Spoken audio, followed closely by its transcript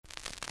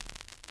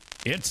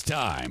It's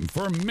time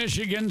for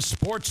Michigan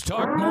Sports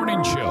Talk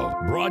Morning Show,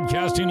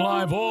 broadcasting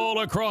live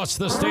all across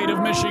the state of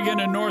Michigan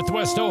and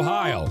Northwest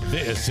Ohio.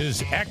 This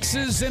is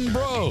X's and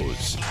Bros.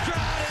 Stroud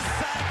is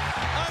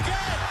sacked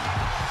again.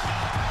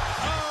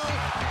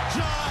 Oh,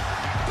 John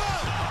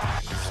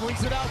Boone.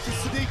 Swings it out to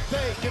Sadiq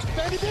Bey.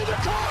 Defended in the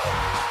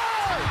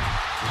corner.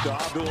 To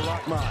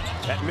Abdul-Rahman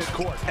at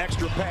midcourt.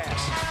 Extra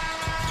pass.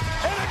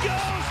 And it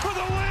goes for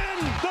the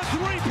win. The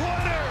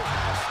three-pointer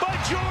by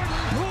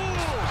Jordan Poole.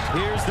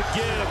 Here's the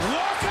give.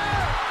 Walker.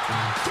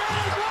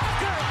 Kenny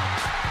Walker.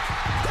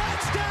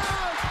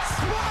 Touchdown.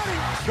 Smarty.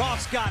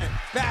 Goff's got it.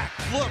 Back.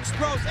 Looks.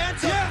 Throws.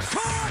 Ends up. Yes.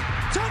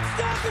 Caught.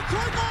 Touchdown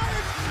Detroit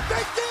Lions.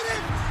 They did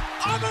it.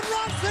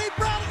 Amon-Ra St.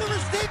 Brown in the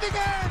receiving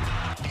end.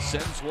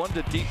 Sends one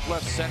to deep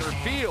left center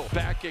field.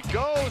 Back it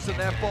goes, and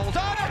that ball's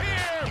out of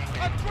here.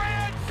 A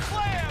grand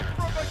slam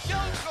from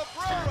Miguel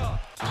Cabrera.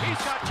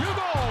 He's got 2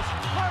 goals.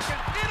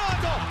 Larkin in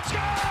on goal.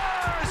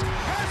 Scores!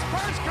 His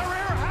first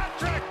career hat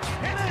trick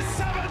in his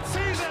 7th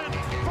season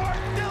for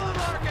Dylan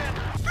Larkin.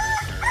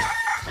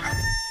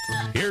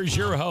 Here's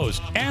your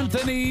host,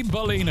 Anthony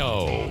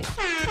Bellino.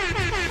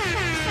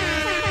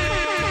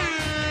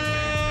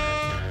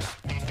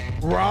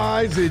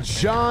 Rise and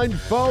shine,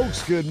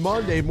 folks. Good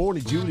Monday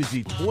morning to you. It is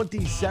the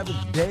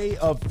 27th day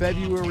of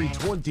February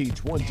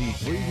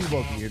 2023. We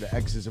welcome you to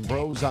X's and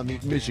Bros on the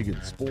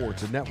Michigan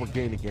Sports Network.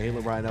 Dana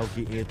Cahalan, Ryan Elke,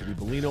 Anthony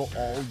Bellino,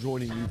 all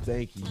joining you.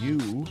 Thank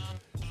you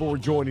for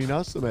joining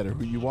us, no matter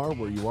who you are,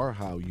 where you are,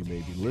 how you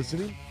may be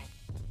listening,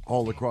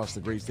 all across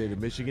the great state of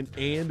Michigan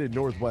and in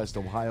Northwest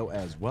Ohio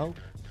as well.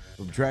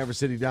 From Traverse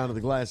City down to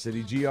the Glass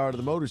City, GR to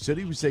the Motor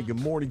City, we say good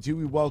morning to you.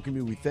 We welcome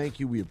you. We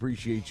thank you. We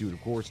appreciate you. And,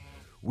 of course,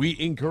 we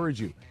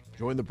encourage you.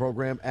 Join the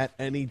program at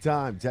any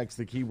time. Text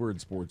the keyword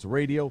Sports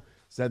Radio.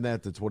 Send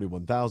that to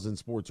 21,000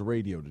 Sports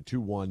Radio to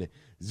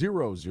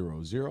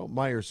 21000.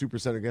 Meyer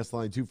Supercenter guest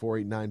line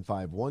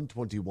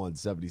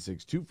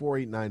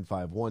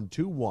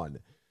 248-951-2176.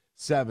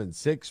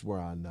 248-951-2176.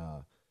 We're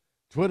on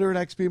Twitter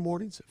at XB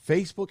Mornings,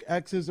 Facebook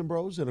X's and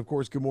Bros, and of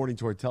course, good morning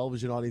to our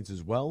television audience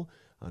as well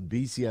on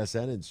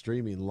BCSN and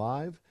streaming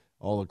live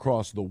all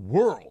across the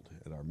world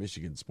at our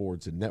Michigan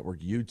Sports and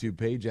Network YouTube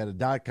page. Add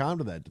a .com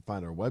to that to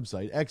find our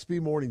website.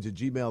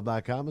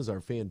 xbmornings@gmail.com is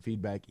our fan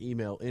feedback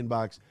email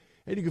inbox.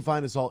 And you can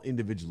find us all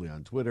individually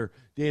on Twitter.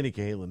 Danny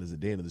Cahalan is at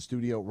Dan in the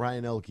Studio.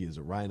 Ryan Elke is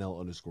at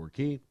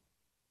RyanL_Key.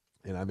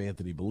 And I'm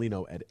Anthony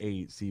Bellino at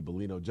AC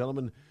Bellino.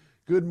 Gentlemen,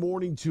 good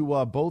morning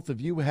to both of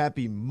you.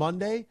 Happy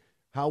Monday.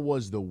 How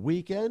was the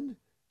weekend?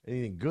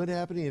 Anything good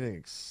happening? Anything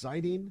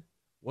exciting?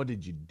 What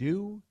did you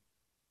do?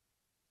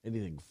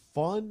 Anything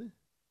fun?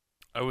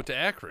 I went to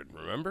Akron,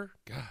 remember?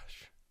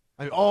 Gosh.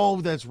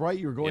 That's right.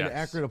 You were going to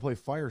Akron to play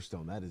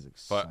Firestone. That is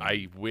exciting. But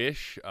I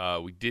wish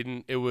we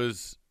didn't. It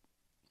was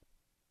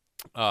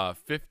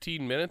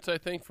 15 minutes, I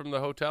think, from the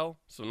hotel,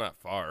 so not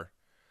far.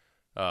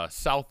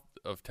 South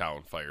of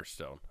town,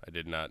 Firestone. I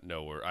did not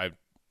know where. I've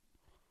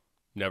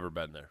never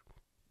been there.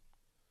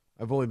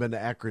 I've only been to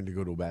Akron to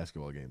go to a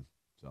basketball game.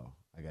 So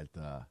I got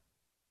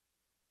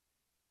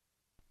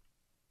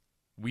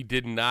We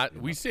did not.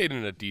 We stayed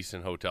in a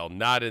decent hotel,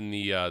 not in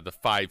the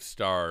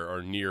 5-star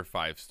or near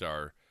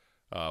 5-star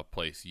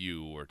place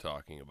you were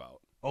talking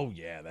about. Oh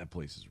yeah, that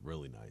place is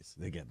really nice.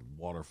 They get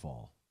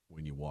waterfall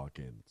when you walk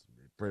in. It's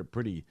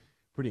pretty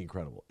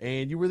incredible.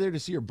 And you were there to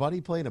see your buddy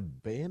play in a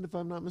band, if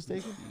I'm not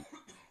mistaken.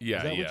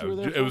 Yeah.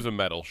 It was a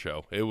metal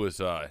show. It was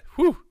There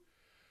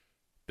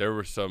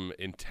were some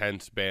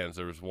intense bands.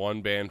 There was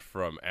one band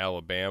from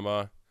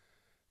Alabama.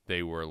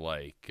 They were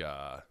like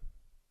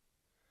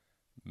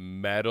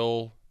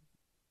metal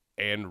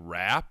and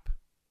rap.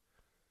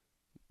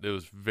 It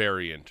was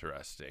very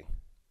interesting.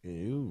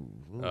 Ew.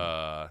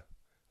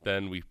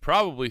 Then we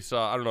probably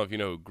saw, I don't know if you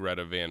know who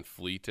Greta Van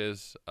Fleet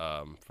is,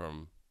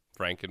 from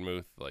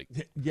Frankenmuth.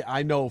 Yeah,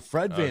 I know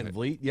Fred Van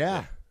Vliet,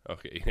 yeah.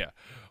 Okay, yeah.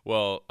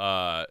 Well,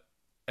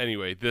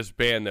 anyway, this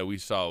band that we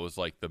saw was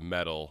like the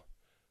metal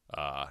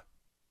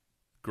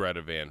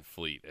Greta Van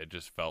Fleet. It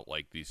just felt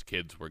like these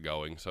kids were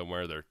going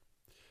somewhere.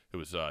 It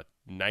was a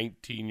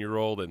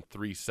 19-year-old and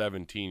 3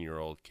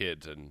 17-year-old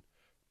kids, and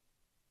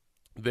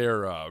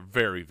they're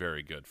very,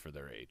 very good for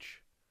their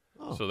age.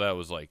 Oh. So that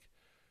was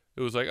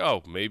it was like,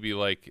 oh, maybe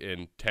like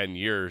in 10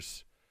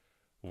 years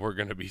we're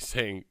going to be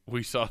saying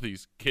we saw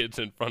these kids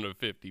in front of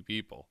 50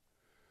 people.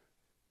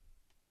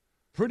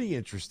 Pretty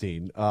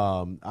interesting.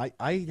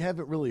 I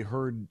haven't really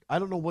heard, I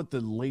don't know what the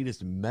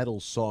latest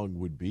metal song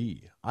would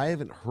be. I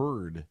haven't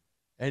heard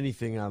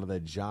anything out of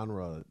that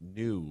genre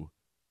new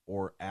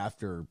or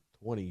after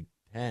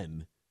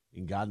 2010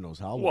 in God knows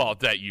how long. Well,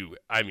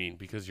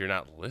 because you're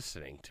not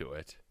listening to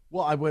it.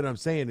 Well, what I'm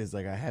saying is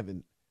I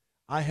haven't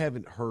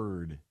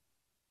heard,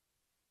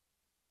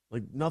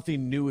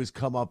 nothing new has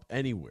come up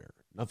anywhere.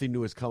 Nothing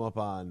new has come up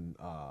on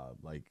on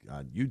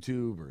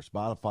YouTube or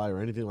Spotify or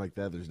anything like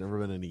that. There's never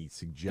been any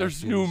suggestions.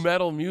 There's new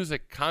metal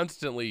music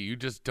constantly. You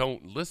just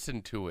don't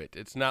listen to it.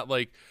 It's not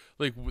like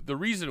the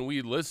reason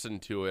we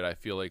listened to it, I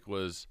feel like,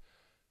 was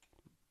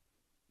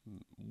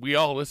we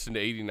all listened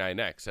to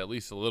 89X at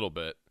least a little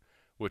bit,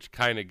 which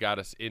kind of got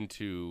us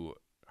into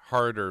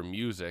harder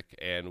music,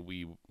 and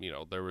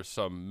there was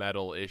some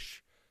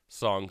metal-ish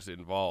songs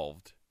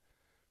involved.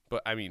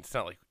 But I mean, it's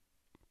not like,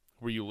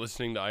 were you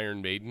listening to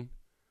Iron Maiden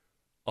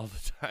all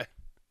the time?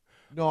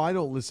 No, I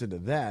don't listen to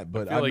that,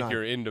 but I feel like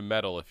you're into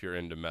metal if you're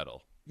into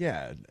metal.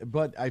 Yeah,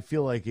 but I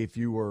feel like if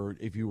you were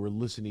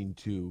listening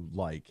to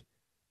like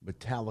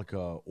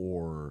Metallica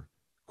or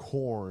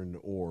Korn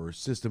or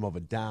System of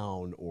a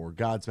Down or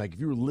Godsmack, if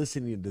you were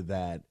listening to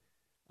that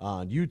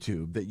on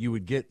YouTube, that you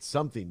would get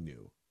something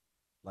new.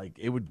 Like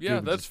it would. Yeah,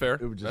 that's fair.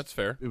 That's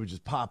fair. It would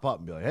just pop up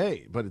and be like,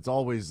 "Hey," but it's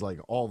always like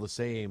all the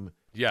same.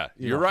 Yeah,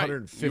 you're right.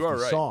 150 you are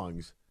right.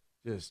 songs,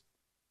 just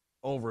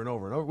over and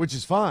over and over, which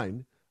is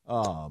fine.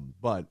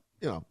 But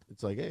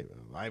it's like, hey,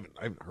 I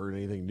haven't heard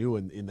anything new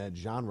in that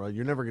genre.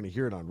 You're never going to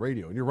hear it on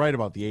radio. And you're right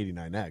about the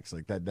 89X.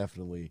 Like that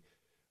definitely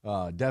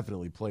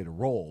played a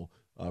role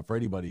for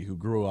anybody who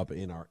grew up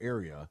in our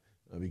area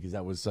because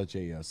that was such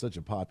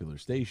a popular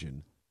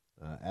station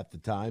at the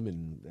time,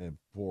 and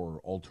for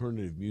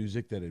alternative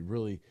music that had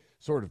really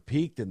sort of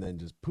peaked and then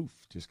just poof,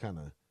 just kind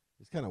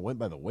of went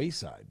by the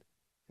wayside,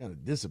 kind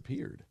of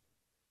disappeared.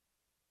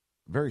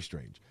 Very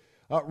strange.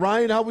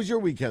 Ryan, how was your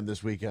weekend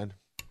this weekend?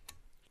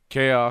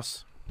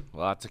 Chaos.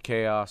 Lots of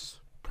chaos,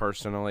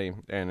 personally,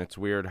 and it's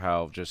weird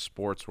how just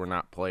sports were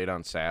not played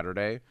on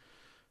Saturday.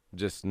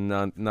 Just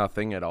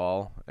nothing at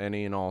all.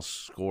 Any and all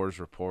scores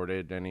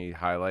reported, any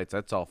highlights,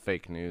 that's all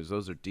fake news.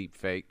 Those are deep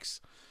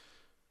fakes.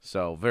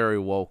 So very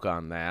woke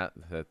on that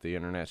the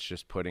internet's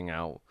just putting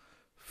out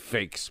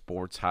fake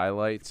sports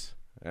highlights.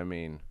 I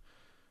mean,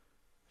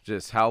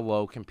 just how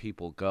low can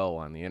people go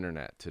on the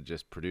internet to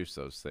just produce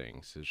those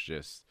things is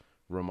just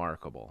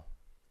remarkable.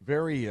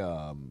 Very,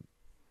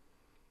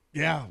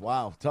 yeah,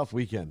 wow, tough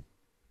weekend.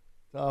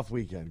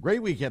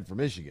 Great weekend for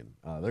Michigan.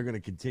 They're going to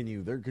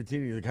continue. They're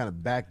continuing to kind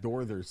of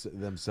backdoor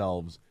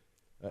themselves.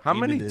 How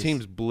many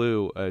teams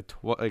blew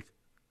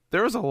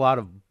there was a lot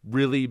of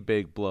really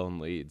big blown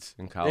leads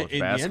in college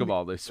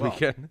basketball this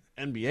weekend.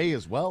 NBA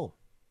as well.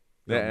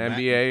 The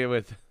NBA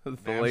with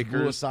the Lakers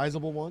blew a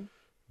sizable one.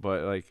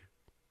 But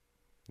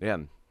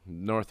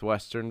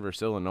Northwestern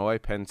versus Illinois,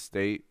 Penn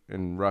State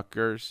and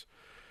Rutgers.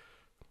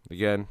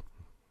 Again,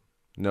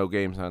 no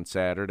games on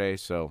Saturday,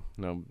 so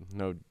no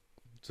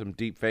some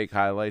deep fake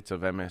highlights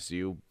of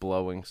MSU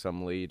blowing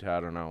some lead. I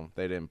don't know.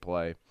 They didn't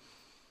play.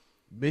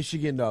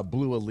 Michigan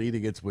blew a lead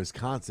against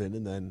Wisconsin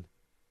and then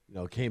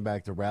came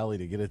back to rally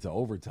to get it to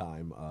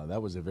overtime.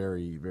 That was a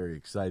very, very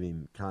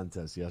exciting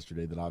contest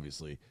yesterday that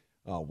obviously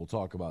we'll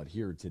talk about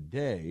here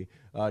today.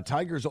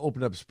 Tigers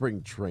opened up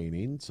spring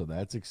training, so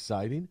that's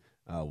exciting.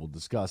 We'll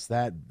discuss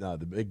that.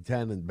 The Big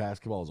Ten and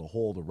basketball as a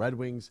whole, the Red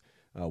Wings,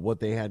 what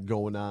they had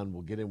going on.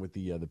 We'll get in with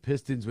the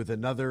Pistons with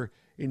another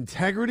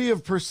integrity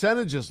of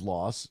percentages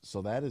loss,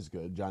 so that is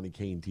good. Johnny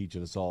Kane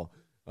teaching us all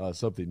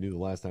something new the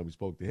last time we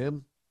spoke to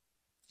him.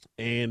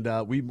 And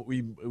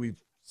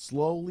we've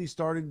slowly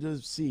started to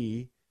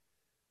see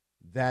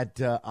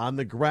that on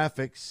the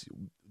graphics,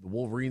 the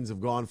Wolverines have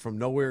gone from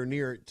nowhere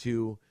near it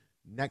to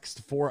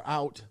next 4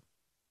 out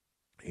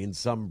in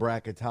some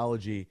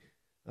bracketology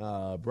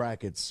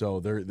brackets. So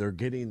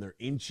they're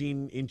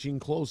inching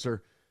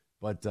closer.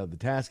 But the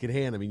task at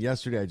hand, I mean,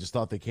 yesterday I just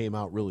thought they came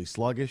out really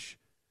sluggish.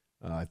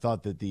 I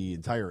thought that the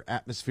entire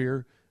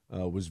atmosphere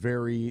was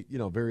very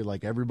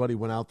like everybody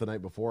went out the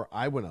night before.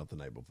 I went out the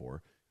night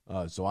before.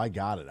 So I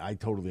got it. I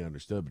totally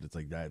understood, but it's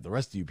like that. The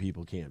rest of you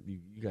people can't.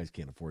 You guys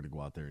can't afford to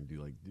go out there and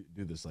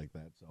do this like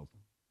that. So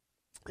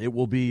it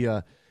will be.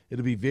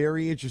 It'll be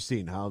very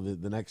interesting how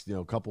the next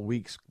couple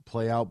weeks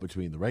play out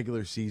between the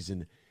regular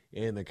season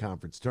and the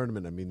conference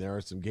tournament. I mean, there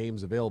are some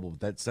games available,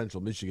 but that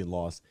Central Michigan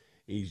loss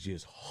is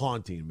just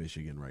haunting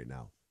Michigan right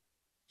now,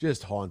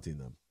 just haunting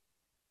them.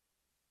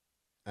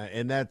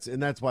 And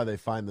that's why they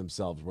find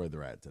themselves where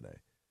they're at today.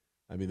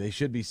 I mean, they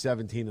should be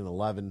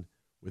 17-11.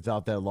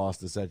 Without that loss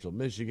to Central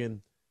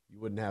Michigan,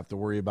 you wouldn't have to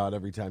worry about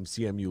every time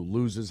CMU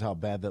loses how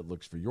bad that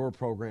looks for your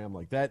program.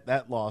 Like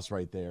that loss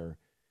right there,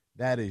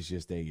 that is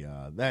just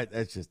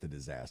that's just a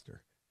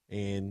disaster.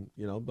 And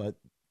but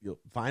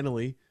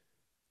finally,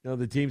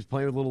 the team's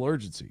playing with a little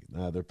urgency.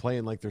 They're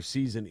playing like their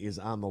season is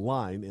on the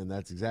line, and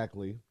that's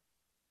exactly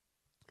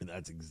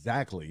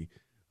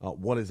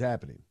what is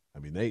happening. I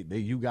mean,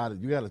 you got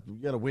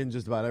to win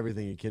just about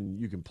everything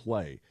you can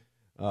play.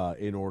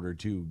 In order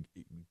to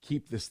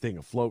keep this thing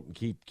afloat and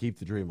keep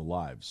the dream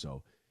alive.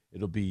 So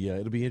it'll be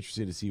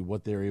interesting to see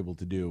what they're able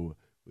to do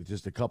with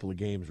just a couple of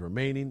games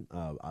remaining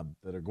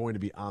that are going to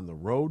be on the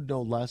road,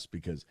 no less,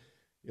 because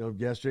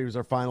yesterday was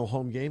our final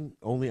home game.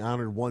 Only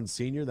honored one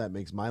senior. That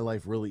makes my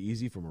life really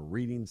easy from a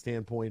reading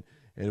standpoint,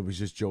 and it was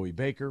just Joey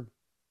Baker.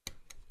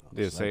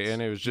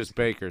 And it was just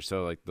Baker,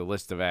 so like the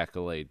list of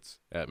accolades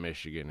at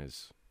Michigan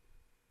is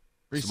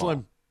pretty small.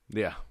 Slim.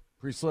 Yeah.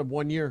 Pretty slim.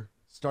 1 year.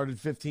 Started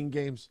 15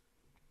 games.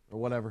 Or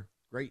whatever.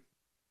 Great.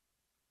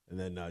 And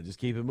then just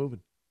keep it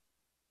moving.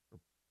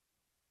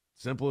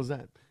 Simple as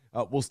that.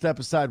 We'll step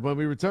aside when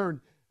we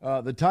return.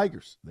 The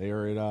Tigers, they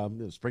are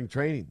in spring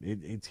training.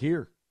 It's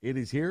here. It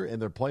is here,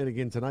 and they're playing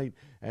again tonight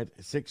at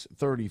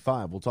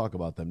 6:35. We'll talk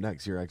about them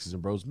next here, X's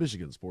and Bros,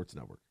 Michigan Sports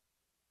Network.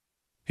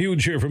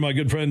 Huge here for my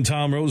good friend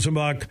Tom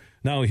Rosenbach.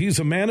 Now, he's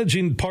a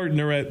managing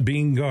partner at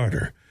Bean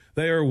Garter.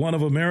 They are one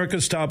of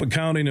America's top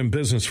accounting and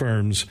business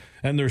firms,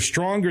 and they're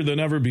stronger than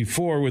ever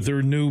before with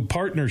their new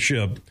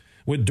partnership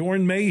with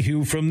Dorn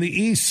Mayhew from the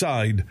east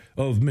side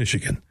of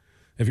Michigan.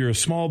 If you're a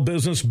small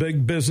business,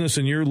 big business,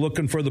 and you're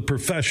looking for the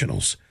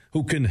professionals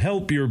who can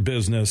help your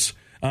business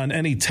on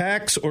any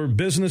tax or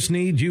business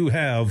need you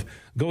have,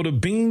 go to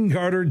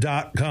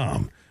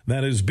BeanGarter.com.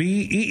 That is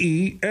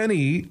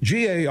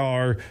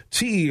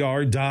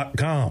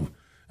BeanGarter.com.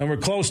 And we're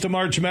close to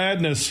March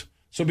Madness,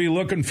 so be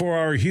looking for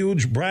our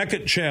huge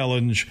bracket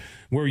challenge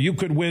where you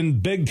could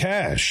win big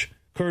cash,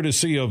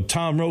 courtesy of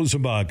Tom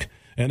Rosenbach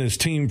and his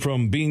team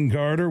from Bean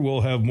Garter.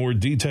 We'll have more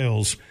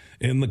details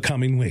in the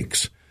coming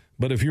weeks.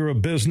 But if you're a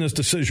business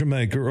decision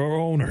maker or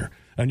owner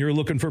and you're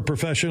looking for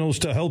professionals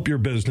to help your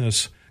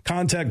business,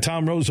 contact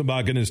Tom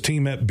Rosenbach and his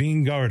team at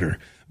Bean Garter.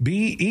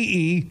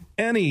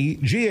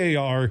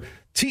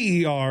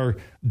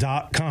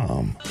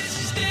 BeanGarter.com.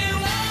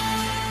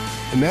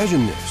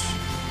 Imagine this,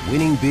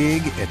 winning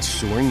big at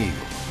Soaring Eagle.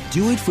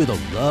 Do it for the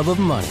love of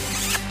money.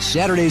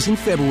 Saturdays in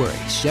February,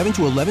 7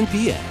 to 11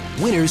 p.m.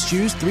 Winners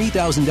choose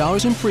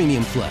 $3,000 in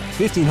premium play,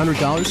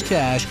 $1,500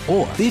 cash,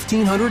 or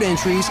 1,500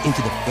 entries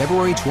into the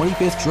February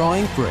 25th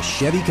drawing for a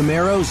Chevy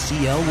Camaro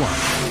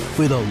ZL1.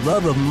 For the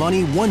love of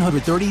money,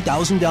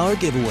 $130,000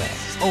 giveaway.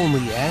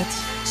 Only at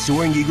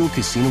Soaring Eagle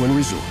Casino and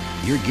Resort.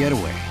 Your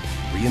getaway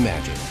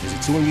reimagined. Visit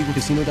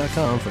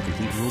SoaringEagleCasino.com for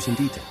complete rules and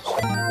details.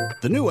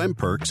 The new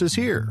M-Perks is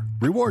here.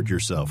 Reward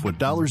yourself with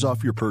dollars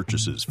off your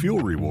purchases, fuel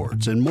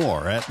rewards, and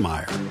more at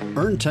Meijer.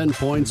 Earn 10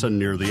 points on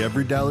nearly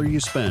every dollar you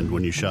spend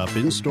when you shop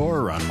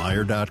in-store or on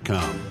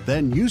Meijer.com.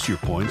 Then use your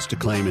points to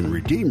claim and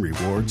redeem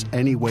rewards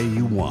any way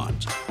you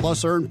want.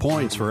 Plus, earn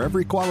points for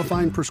every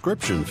qualifying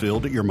prescription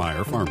filled at your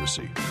Meijer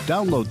pharmacy.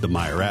 Download the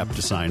Meijer app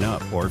to sign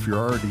up, or if you're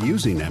already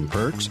using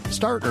M-Perks,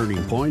 start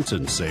earning points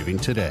and saving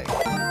today.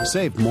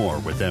 Save more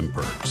with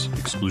M-Perks.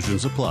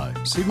 Exclusions apply.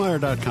 See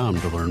Meijer.com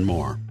to learn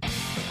more.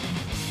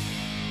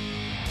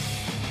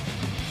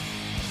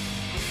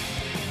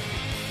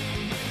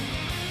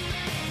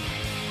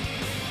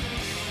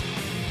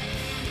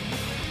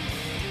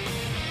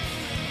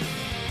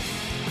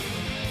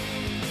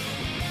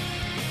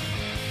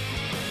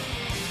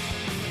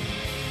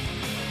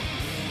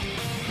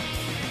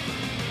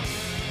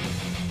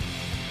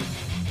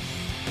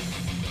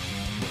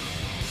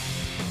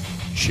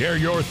 Share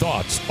your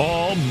thoughts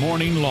all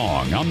morning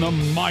long on the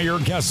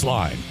Meijer Guest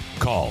Line.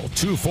 Call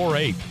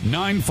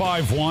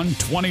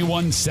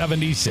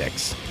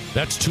 248-951-2176.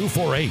 That's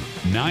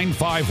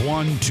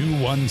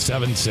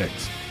 248-951-2176.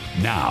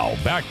 Now,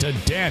 back to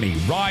Danny,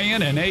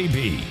 Ryan, and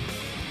AB.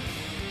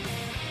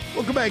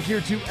 Welcome back here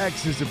to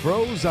X's and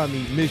Bros on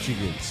the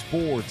Michigan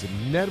Sports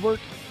Network.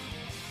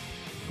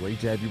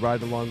 Great to have you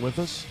ride along with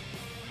us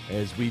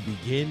as we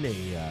begin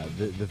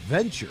the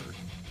venture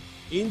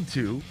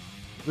into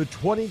the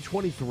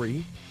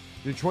 2023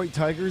 Detroit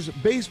Tigers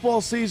baseball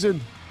season.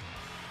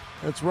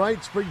 That's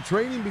right, spring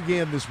training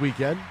began this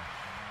weekend.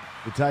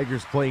 The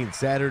Tigers playing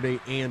Saturday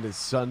and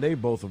Sunday,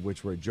 both of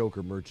which were at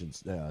Joker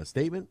Merchant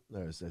Stadium.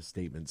 Here's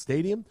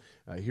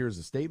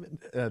a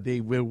statement.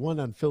 They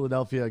won on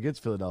Philadelphia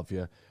against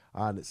Philadelphia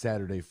on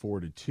Saturday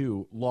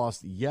 4-2.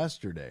 Lost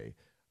yesterday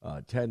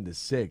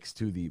 10-6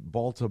 to the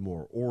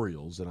Baltimore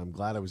Orioles, and I'm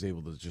glad I was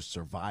able to just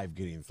survive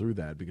getting through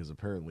that because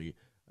apparently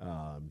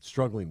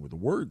struggling with the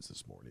words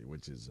this morning,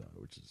 which is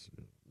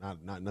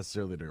not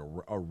necessarily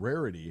a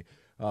rarity,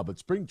 but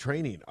spring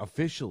training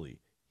officially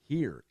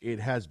here.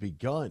 It has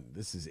begun.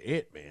 This is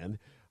it, man.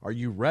 Are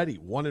you ready?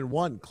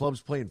 1-1.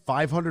 Clubs playing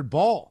 500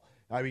 ball.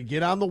 I mean,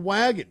 get on the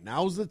wagon.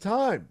 Now's the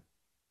time.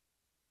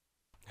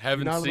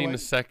 Haven't seen a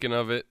second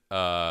of it.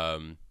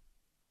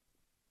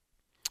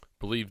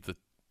 Believe the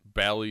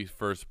Bally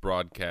first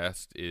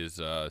broadcast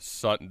is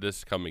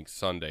this coming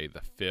Sunday,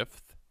 the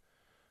 5th.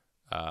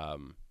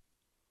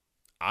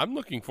 I'm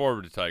looking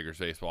forward to Tigers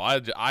baseball.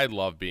 I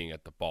love being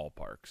at the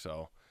ballpark,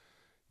 so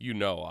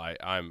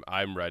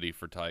I'm ready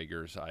for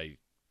Tigers. I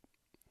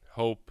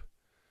hope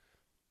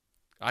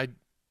I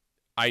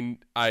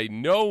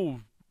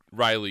know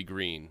Riley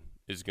Green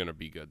is going to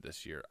be good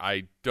this year.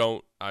 I'm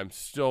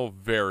still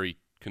very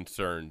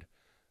concerned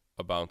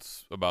about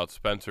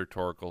Spencer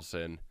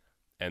Torkelson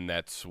and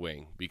that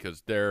swing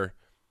because there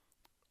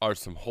are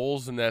some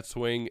holes in that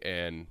swing,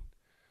 and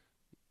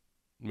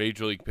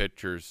major league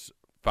pitchers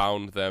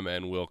found them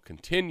and will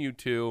continue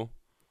to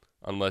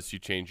unless you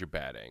change your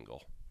bat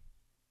angle.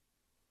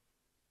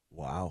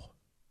 Wow.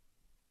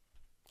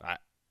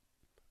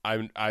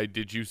 I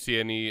did you see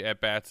any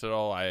at bats at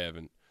all? I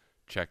haven't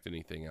checked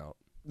anything out.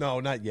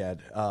 No, not yet.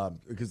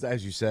 Because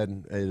as you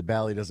said, the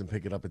Bally doesn't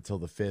pick it up until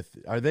the 5th.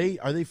 Are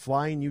they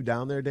flying you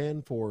down there,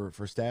 Dan, for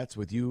stats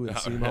with you and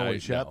Simo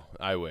and Shep? No,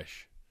 I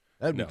wish.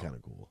 That'd be kind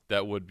of cool.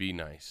 That would be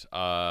nice.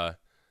 Yeah,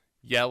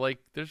 like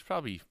there's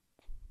probably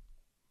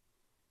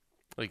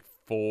like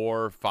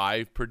 4 or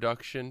 5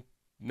 production.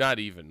 Not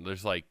even.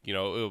 There's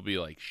it'll be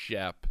like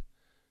Shep,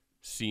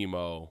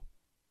 Simo,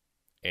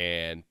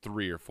 and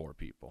 3 or 4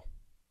 people.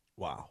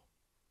 Wow.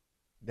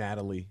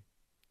 Natalie.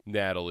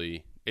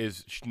 Natalie,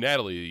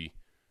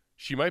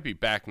 she might be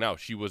back now.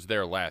 She was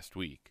there last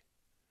week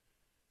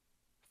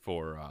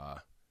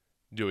for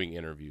doing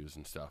interviews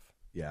and stuff.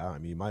 Yeah, I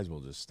mean, you might as well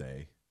just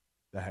stay.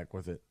 The heck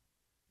with it.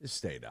 Just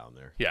stay down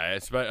there. Yeah,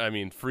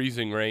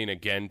 freezing rain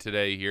again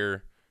today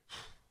here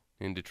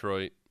in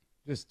Detroit.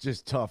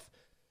 Just tough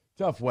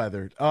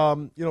weather.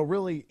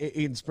 Really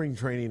in spring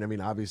training, I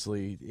mean,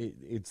 obviously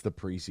it's the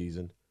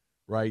preseason,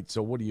 right?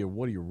 So what are you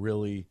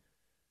really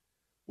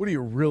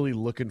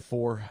looking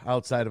for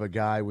outside of a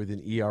guy with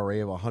an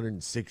ERA of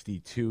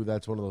 162?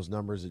 That's one of those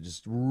numbers that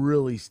just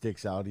really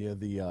sticks out.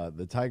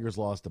 The Tigers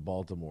lost to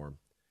Baltimore.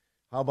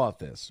 How about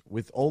this?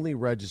 With only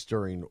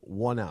registering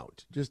one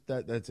out, just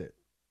that's it.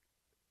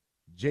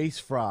 Jace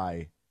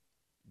Fry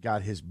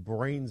got his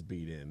brains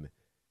beat in,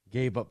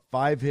 gave up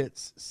 5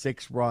 hits,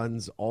 6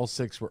 runs, all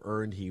 6 were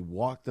earned. He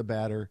walked the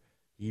batter.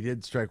 He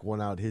did strike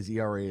one out. His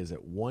ERA is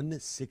at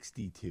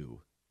 162.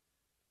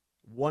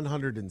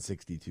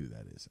 162,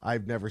 that is.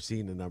 I've never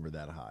seen a number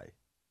that high.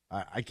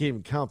 I can't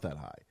even count that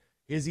high.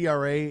 His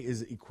ERA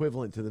is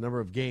equivalent to the number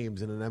of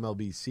games in an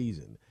MLB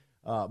season.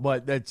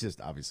 But that's just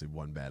obviously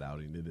one bad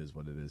outing. It is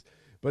what it is.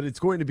 But it's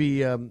going to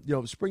be,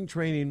 spring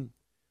training.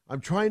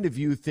 I'm trying to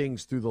view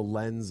things through the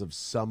lens of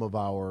some of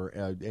our,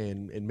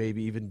 and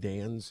maybe even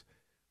Dan's,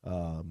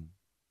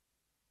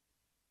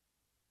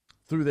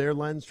 through their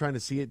lens, trying to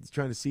see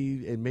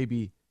and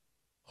maybe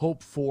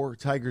hope for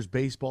Tigers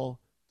baseball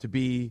to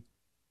be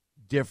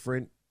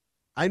different.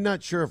 I'm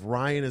not sure if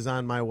Ryan is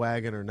on my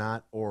wagon or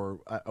not, or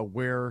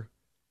where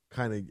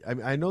kind of,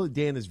 I know that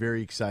Dan is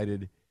very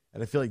excited.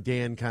 And I feel like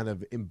Dan kind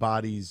of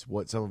embodies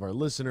what some of our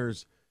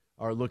listeners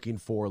are looking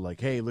for. Like,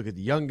 hey, look at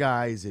the young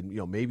guys, and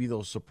maybe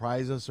they'll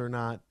surprise us or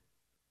not.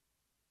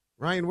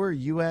 Ryan, where are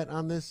you at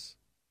on this?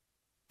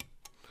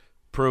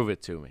 Prove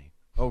it to me.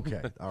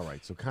 Okay, all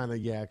right. So kind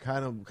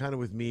of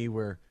with me,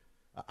 where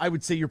I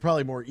would say you're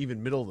probably more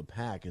even middle of the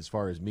pack as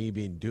far as me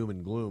being doom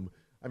and gloom.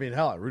 I mean,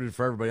 hell, I rooted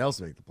for everybody else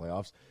to make the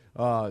playoffs.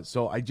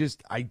 So I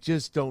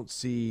just don't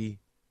see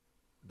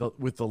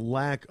with the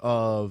lack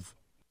of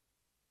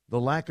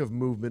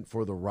movement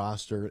for the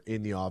roster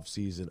in the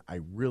offseason, I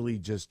really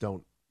just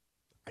don't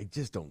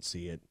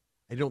see it.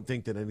 I don't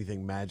think that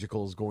anything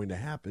magical is going to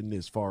happen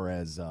as far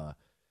as,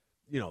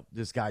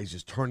 this guy's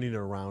just turning it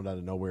around out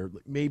of nowhere.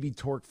 Maybe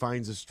Torque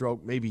finds a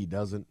stroke. Maybe he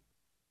doesn't.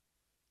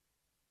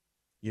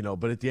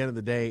 But at the end of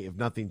the day, if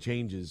nothing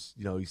changes,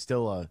 he's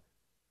still a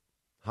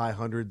high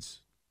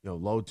hundreds,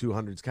 low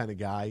 200s kind of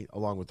guy,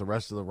 along with the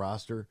rest of the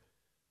roster.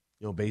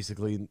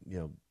 Basically,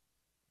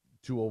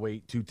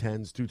 208,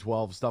 210s,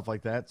 212, stuff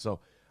like that. So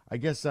I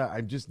guess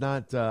I'm just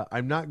not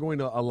I'm not going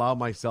to allow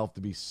myself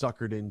to be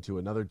suckered into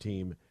another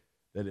team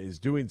that is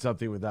doing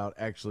something without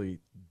actually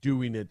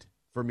doing it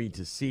for me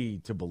to see,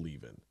 to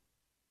believe in,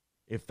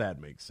 if that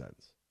makes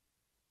sense.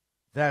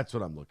 That's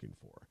what I'm looking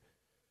for.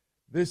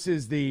 This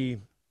is the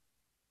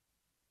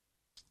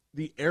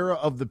era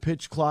of the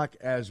pitch clock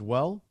as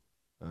well.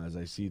 As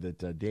I see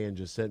that Dan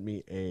just sent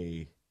me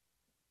a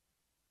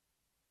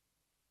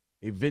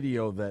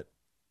video that,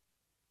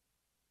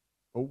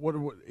 what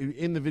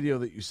in the video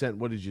that you sent,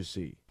 what did you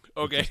see?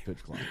 Okay.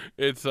 Pitch clock?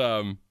 It's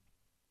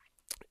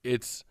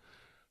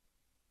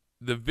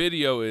the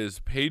video is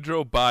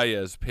Pedro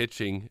Baez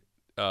pitching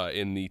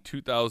in the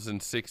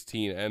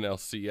 2016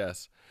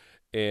 NLCS,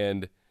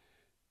 and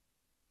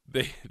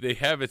they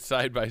have it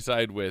side by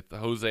side with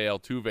Jose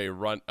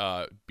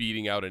Altuve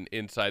beating out an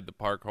inside the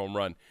park home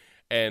run,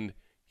 and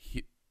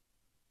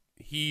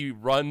he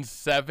runs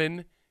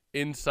 7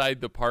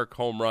 inside the park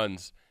home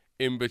runs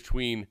in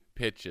between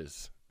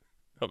pitches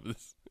of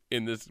this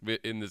in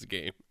this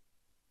game.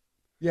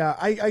 Yeah,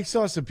 I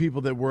saw some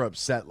people that were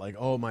upset, like,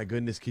 oh my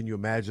goodness, can you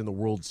imagine the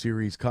World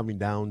Series coming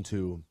down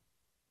to,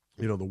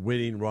 the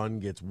winning run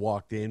gets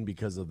walked in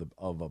because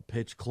of a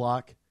pitch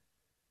clock.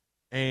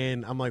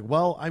 And I'm like,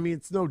 well, I mean,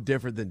 it's no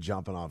different than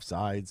jumping off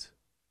sides.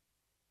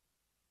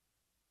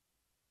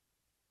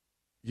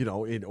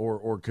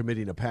 Or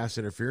committing a pass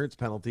interference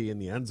penalty in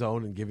the end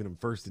zone and giving them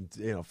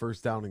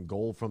first down and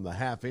goal from the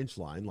half-inch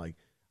line. Like,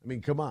 I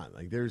mean, come on.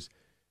 Like, there's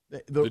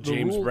the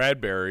James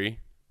Bradbury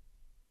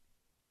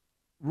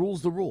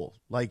rule's the rule.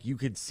 Like, you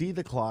could see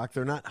the clock.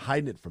 They're not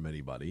hiding it from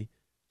anybody.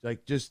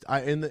 Like,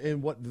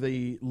 in what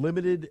the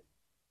limited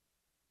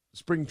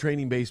spring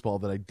training baseball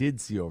that I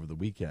did see over the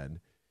weekend,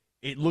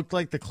 it looked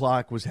like the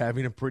clock was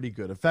having a pretty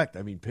good effect.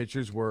 I mean,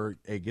 pitchers were,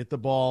 hey, get the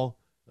ball.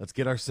 Let's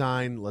get our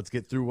sign. Let's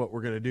get through what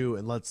we're going to do,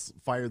 and let's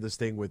fire this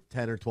thing with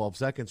 10 or 12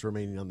 seconds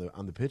remaining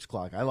on the pitch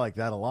clock. I like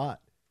that a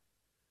lot.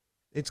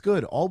 It's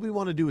good. All we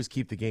want to do is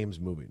keep the games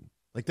moving.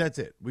 Like, that's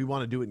it. We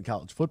want to do it in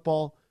college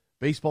football.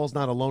 Baseball's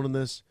not alone in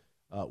this.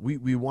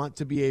 We want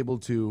to be able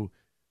to,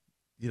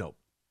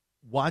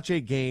 watch a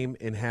game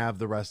and have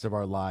the rest of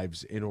our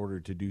lives in order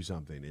to do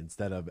something,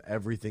 instead of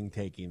everything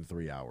taking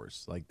 3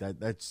 hours. Like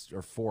that's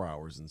or 4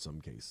 hours in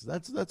some cases.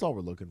 That's all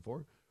we're looking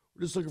for.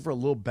 We're just looking for a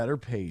little better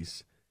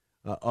pace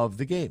of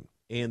the game.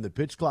 And the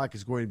pitch clock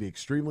is going to be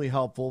extremely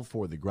helpful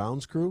for the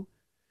grounds crew.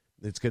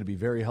 It's going to be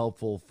very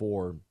helpful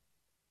for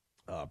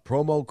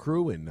promo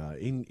crew and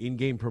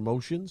in-game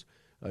promotions.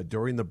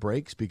 during the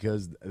breaks,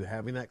 because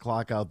having that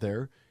clock out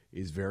there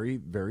is very,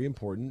 very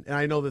important. And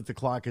I know that the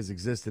clock has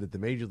existed at the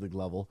major league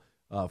level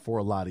for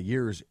a lot of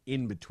years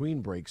in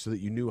between breaks so that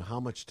you knew how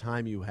much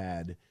time you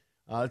had.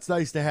 It's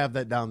nice to have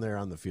that down there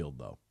on the field,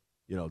 though,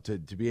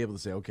 to be able to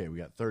say, okay, we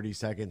got 30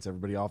 seconds,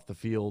 everybody off the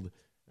field.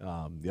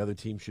 The other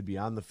team should be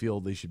on the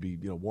field. They should be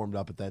warmed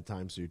up at that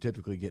time. So you're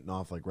typically getting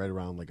off right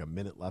around a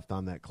minute left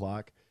on that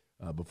clock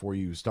before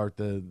you start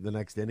the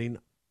next inning,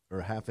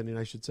 or half inning,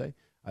 I should say.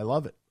 I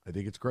love it. I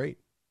think it's great.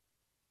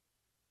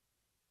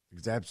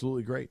 It's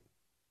absolutely great.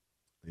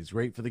 It's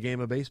great for the game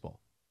of baseball.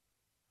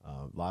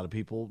 A lot of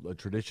people,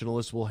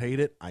 traditionalists, will hate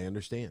it. I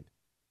understand.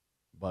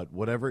 But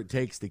whatever it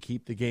takes to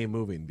keep the game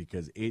moving,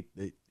 because it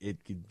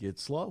can get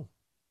slow.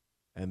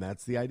 And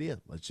that's the idea.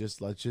 Let's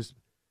just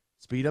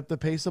speed up the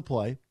pace of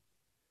play.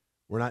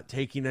 We're not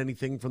taking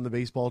anything from the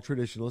baseball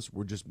traditionalists.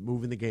 We're just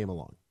moving the game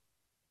along.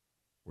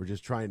 We're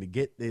just trying to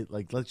get it,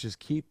 let's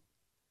keep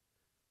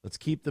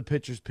the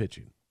pitchers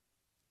pitching.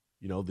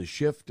 The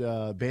shift,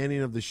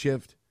 banning of the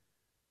shift,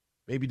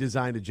 maybe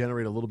designed to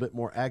generate a little bit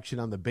more action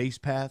on the base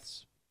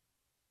paths.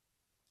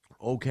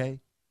 Okay.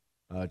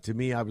 To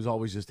me, I was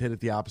always just hit it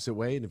the opposite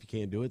way, and if you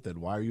can't do it,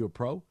 then why are you a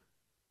pro?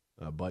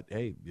 But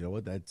hey, you know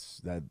what?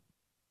 That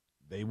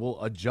they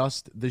will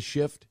adjust the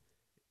shift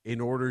in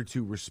order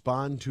to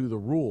respond to the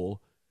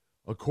rule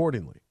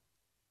accordingly.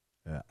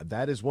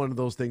 That is one of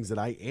those things that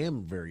I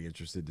am very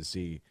interested to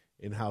see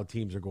in how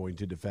teams are going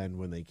to defend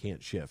when they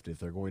can't shift. If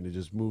they're going to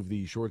just move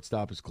the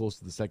shortstop as close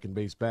to the second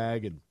base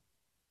bag and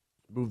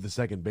move the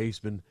second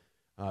baseman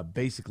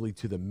basically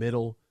to the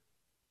middle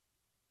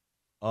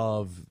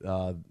of,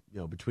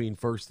 between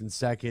first and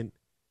second,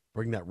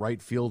 bring that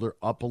right fielder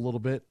up a little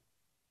bit,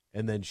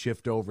 and then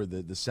shift over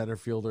the center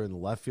fielder and the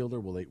left fielder.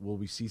 Will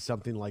we see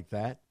something like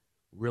that?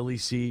 Really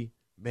see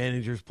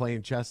managers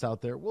playing chess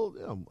out there? Well,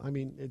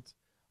 it's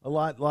a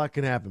lot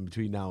can happen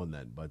between now and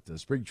then. But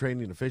spring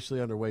training officially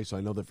underway, so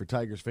I know that for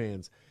Tigers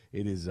fans,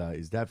 it is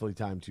definitely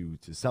time to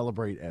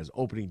celebrate, as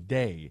opening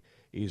day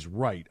is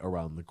right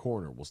around the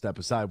corner. We'll step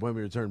aside when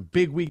we return.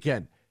 Big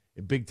weekend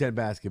in Big Ten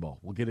basketball.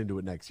 We'll get into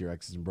it next year.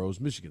 X's and Bros,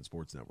 Michigan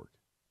Sports Network.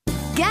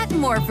 Get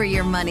more for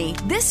your money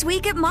this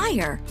week at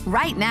Meijer.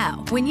 Right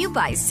now, when you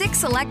buy 6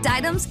 select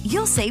items,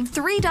 you'll save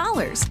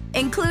 $3,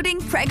 including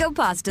Prego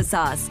pasta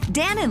sauce,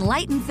 Dannon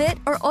Light and Fit,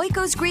 or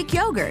Oikos Greek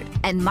yogurt,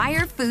 and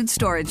Meijer food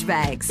storage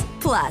bags.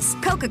 Plus,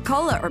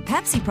 Coca-Cola or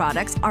Pepsi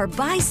products are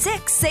buy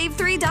 6, save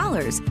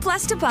 $3,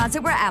 plus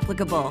deposit where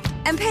applicable.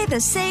 And pay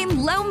the same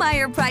low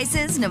Meijer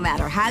prices no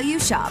matter how you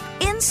shop,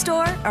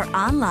 in-store or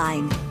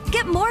online.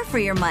 Get more for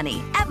your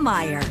money at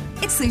Meijer.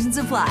 Exclusions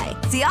apply.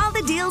 See all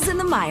the deals in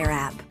the Meijer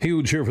app.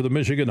 Huge here for the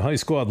Michigan High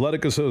School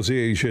Athletic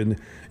Association.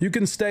 You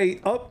can stay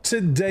up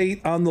to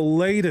date on the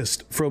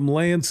latest from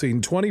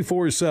Lansing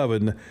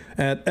 24/7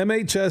 at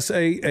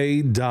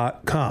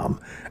MHSAA.com,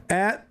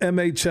 at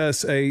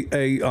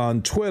MHSAA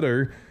on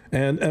Twitter,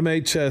 and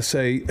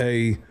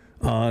MHSAA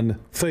on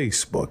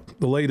Facebook.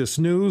 The latest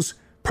news,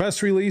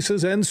 press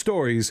releases, and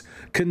stories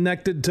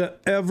connected to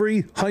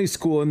every high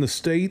school in the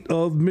state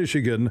of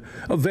Michigan,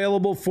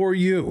 available for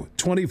you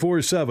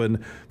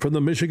 24/7 from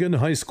the Michigan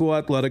High School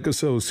Athletic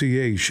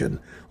Association.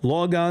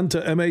 Log on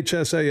to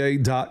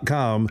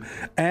MHSAA.com,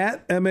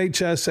 at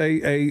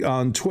MHSAA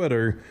on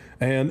Twitter,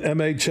 and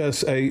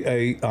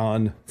MHSAA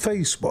on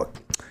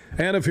Facebook.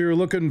 And if you're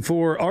looking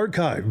for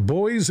archive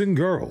boys and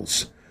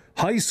girls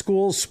high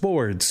school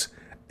sports,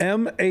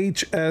 MHSAA.TV.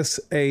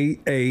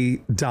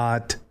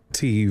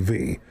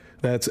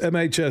 That's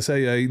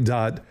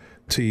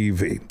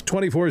MHSAA.TV.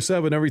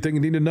 24/7, everything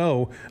you need to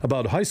know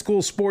about high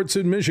school sports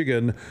in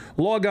Michigan.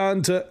 Log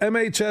on to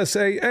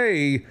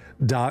MHSAA.com.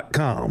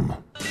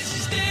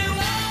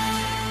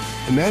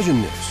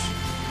 Imagine this: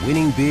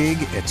 winning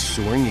big at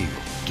Soaring Eagle.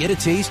 Get a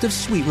taste of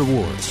sweet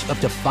rewards, up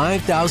to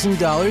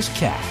 $5,000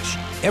 cash.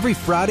 Every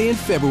Friday in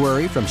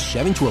February from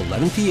 7 to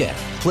 11 p.m.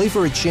 Play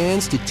for a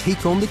chance to take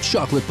home the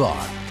chocolate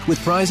bar, with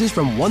prizes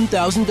from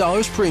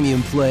 $1,000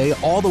 premium play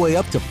all the way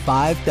up to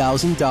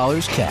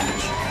 $5,000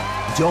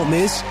 cash. Don't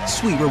miss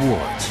sweet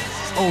rewards.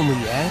 Only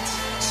at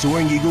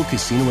Soaring Eagle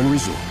Casino and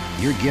Resort.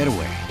 Your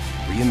getaway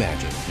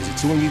reimagined. Visit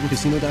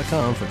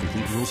SoaringEagleCasino.com for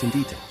complete rules and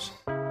details.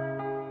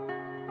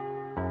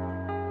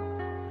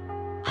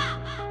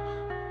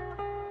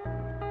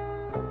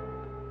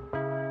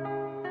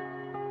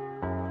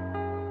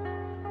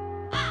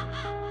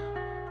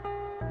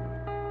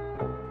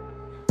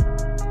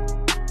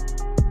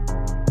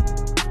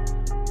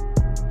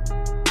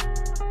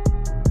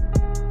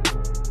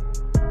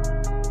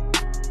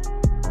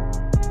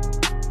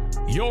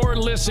 You're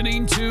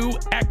listening to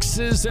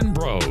X's and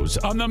Bros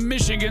on the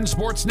Michigan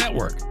Sports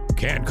Network.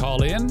 Can't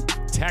call in?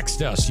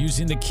 Text us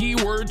using the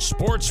keyword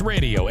sports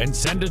radio and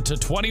send it to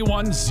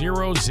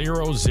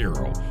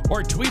 21000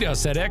 or tweet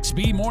us at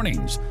XB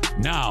Mornings.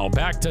 Now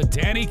back to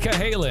Danny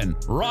Cahalan,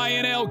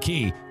 Ryan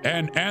Elke,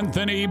 and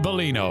Anthony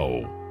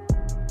Bellino.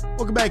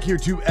 Welcome back here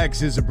to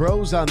X's and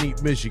Bros on the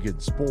Michigan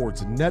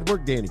Sports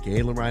Network. Danny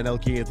Cahalan, Ryan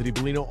Elke, Anthony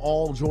Bellino,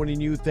 all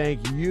joining you.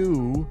 Thank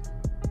you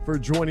for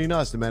joining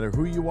us. No matter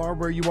who you are,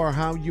 where you are,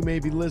 how you may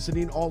be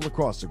listening, all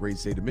across the great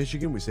state of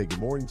Michigan, we say good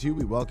morning to you.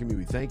 We welcome you.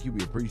 We thank you.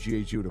 We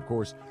appreciate you. And, of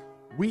course,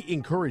 we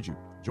encourage you.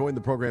 Join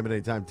the program at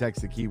any time.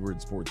 Text the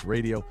keyword Sports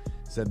Radio.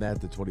 Send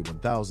that to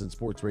 21,000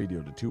 Sports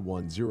Radio to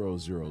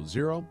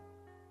 21000.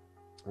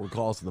 Or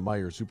call us on the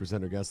Meijer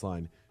Supercenter guest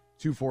line,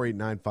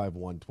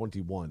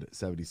 248-951-2176,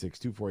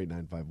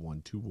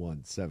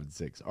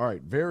 248-951-2176. All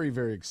right, very,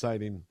 very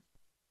exciting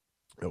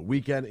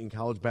weekend in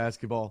college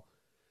basketball.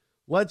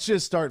 Let's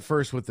just start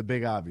first with the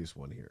big obvious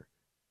one here.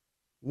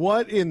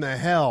 What in the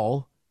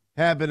hell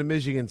happened to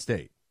Michigan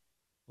State?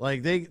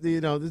 Like, this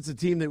is a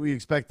team that we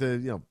expect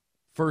the,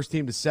 first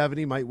team to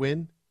 70 might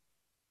win.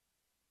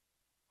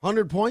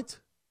 100 points?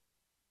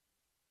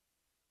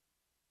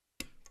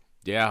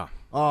 Yeah.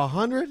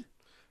 100?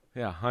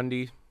 Yeah,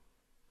 Hundy.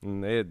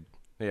 And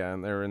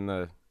and they're in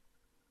the,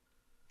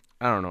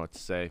 I don't know what to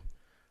say.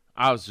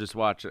 I was just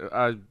watching.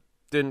 I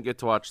didn't get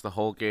to watch the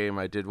whole game.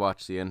 I did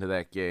watch the end of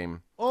that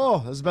game.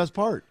 Oh, that's the best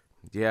part.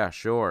 Yeah,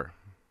 sure.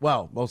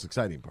 Well, most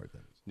exciting part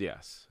then.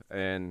 Yes.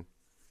 And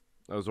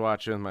I was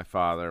watching with my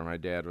father. My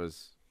dad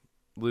was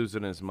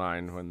losing his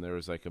mind when there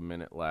was like a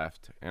minute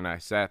left. And I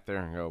sat there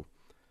and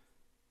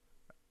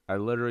I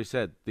literally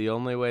said, the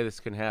only way this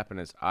can happen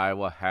is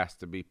Iowa has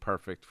to be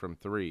perfect from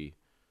three.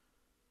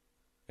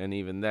 And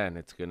even then,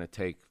 it's going to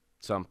take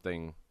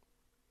something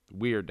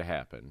weird to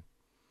happen.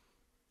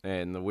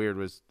 And the weird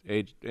was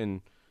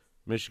in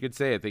Michigan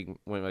State, I think,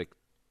 went like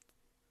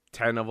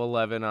 10 of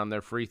 11 on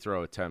their free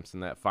throw attempts in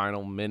that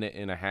final minute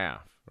and a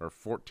half, or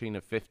 14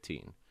 of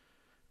 15.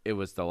 It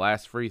was the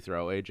last free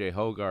throw A.J.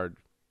 Hoggard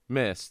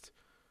missed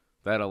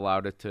that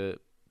allowed it to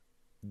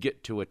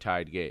get to a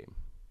tied game.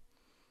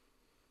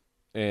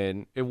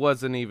 And it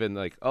wasn't even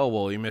like, oh,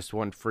 well, he missed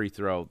one free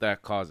throw.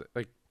 That caused it.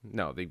 Like,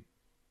 no,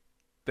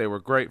 they were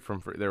great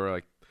from free. They were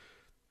like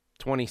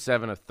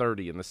 27 of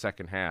 30 in the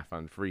second half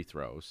on free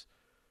throws.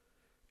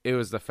 It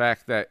was the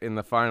fact that in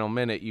the final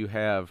minute you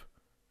have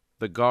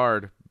the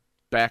guard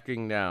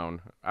backing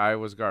down,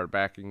 Iowa's guard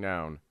backing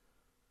down,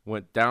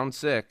 went down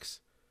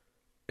 6,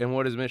 and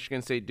what does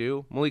Michigan State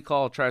do? Malik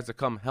Hall tries to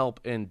come help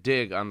and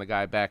dig on the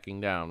guy backing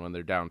down when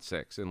they're down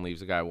 6 and leaves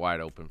the guy wide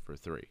open for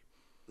 3.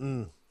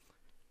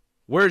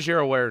 Where's your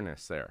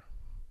awareness there?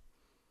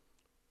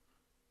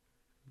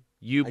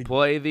 You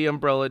play the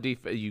umbrella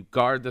defense. You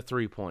guard the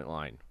three-point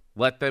line.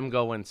 Let them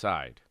go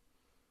inside.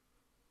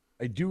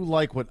 I do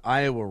like what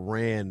Iowa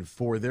ran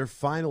for their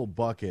final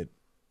bucket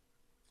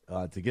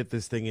to get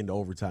this thing into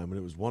overtime when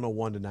it was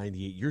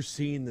 101-98. You're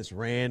seeing this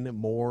ran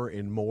more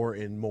and more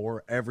and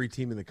more. Every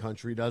team in the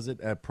country does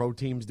it. Pro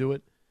teams do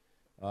it.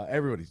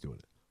 Everybody's doing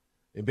it.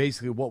 And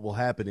basically what will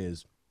happen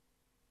is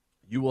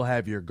you will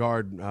have your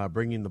guard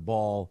bringing the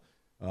ball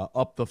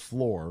up the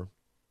floor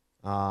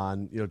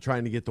on,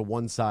 trying to get to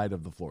one side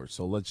of the floor.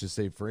 So let's just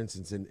say, for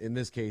instance, in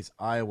this case,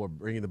 Iowa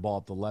bringing the ball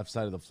up the left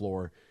side of the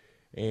floor,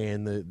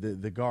 and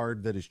the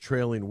guard that is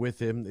trailing with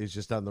him is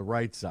just on the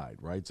right side,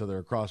 right? So they're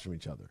across from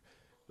each other.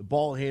 The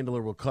ball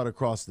handler will cut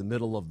across the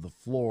middle of the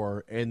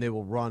floor, and they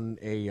will run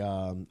a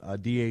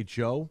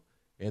DHO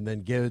and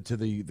then give it to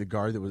the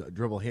guard that was a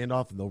dribble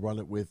handoff, and they'll run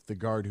it with the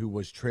guard who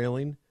was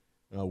trailing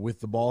with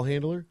the ball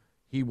handler.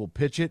 He will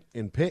pitch it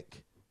and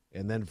pick,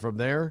 and then from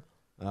there,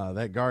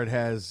 that guard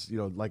has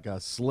like a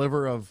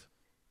sliver of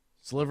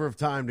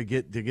time to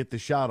get the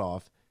shot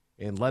off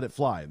and let it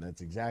fly, and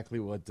that's exactly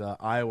what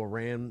Iowa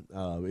ran.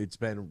 It's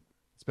been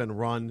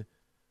run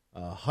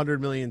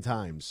 100 million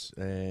times,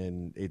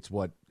 and it's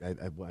what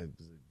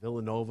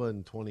Villanova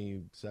in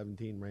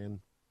 2017 ran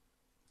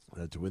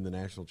to win the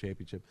national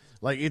championship.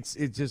 Like it's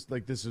just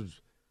like this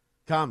is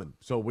common.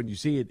 So when you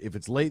see it, if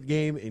it's late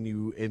game and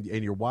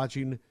you're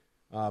watching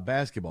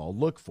basketball,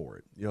 look for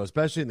it.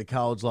 Especially in the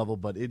college level,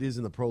 but it is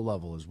in the pro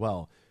level as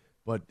well.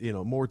 But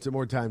more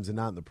times than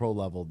not in the pro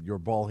level, your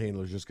ball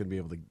handler is just going to be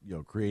able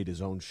to create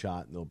his own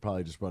shot, and they'll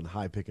probably just run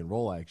high pick and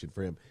roll action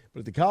for him. But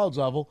at the college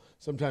level,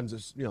 sometimes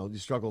it's, you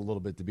struggle a little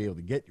bit to be able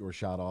to get your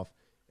shot off,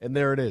 and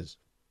there it is.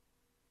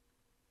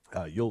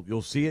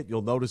 You'll see it,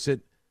 you'll notice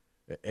it,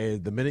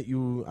 and the minute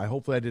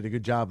hopefully I did a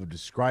good job of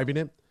describing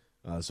it.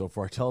 So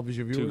for our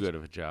television viewers, too good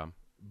of a job.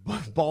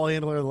 Ball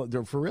handler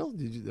for real?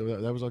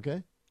 That was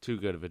okay? Too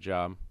good of a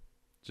job.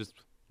 Just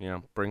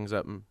brings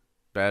up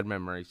bad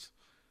memories.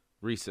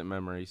 Recent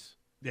memories.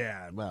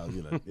 Yeah, well,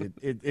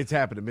 it's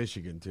happened to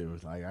Michigan too.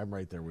 I'm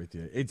right there with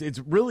you.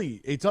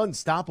 It's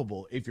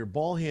unstoppable if your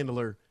ball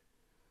handler,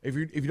 if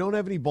you don't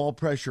have any ball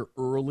pressure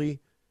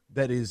early,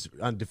 that is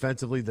on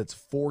defensively, that's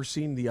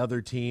forcing the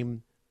other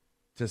team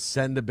to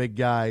send a big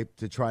guy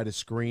to try to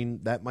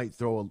screen. That might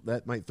throw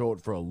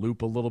it for a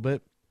loop a little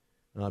bit.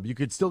 You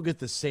could still get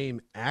the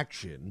same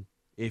action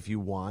if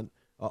you want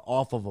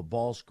off of a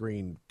ball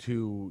screen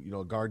to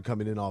a guard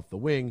coming in off the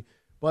wing.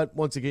 But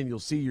once again, you'll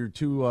see your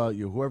two,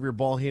 whoever your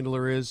ball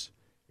handler is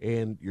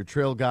and your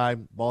trail guy.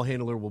 Ball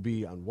handler will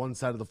be on one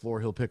side of the floor.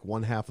 He'll pick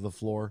one half of the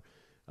floor.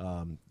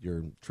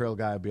 Your trail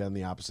guy will be on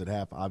the opposite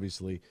half,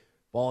 obviously.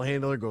 Ball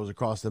handler goes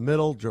across the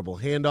middle, dribble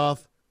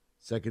handoff.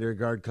 Secondary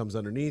guard comes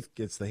underneath,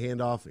 gets the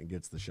handoff, and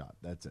gets the shot.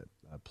 That's it.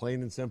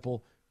 Plain and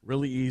simple,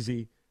 really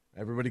easy.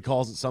 Everybody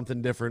calls it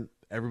something different.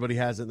 Everybody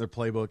has it in their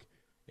playbook.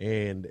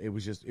 And it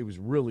was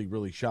really,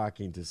 really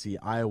shocking to see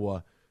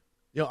Iowa,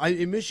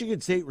 in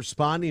Michigan State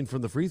responding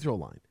from the free throw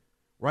line,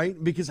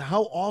 right? Because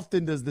how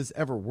often does this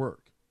ever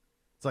work?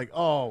 It's like,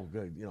 oh,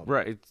 good,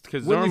 Right,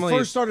 because when normally they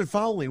first started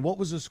fouling, what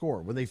was the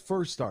score when they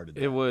first started?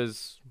 It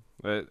was,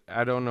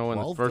 I don't know when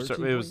 12, the first.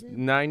 13 It was point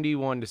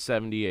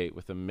 91-78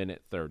 with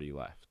 1:30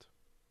 left.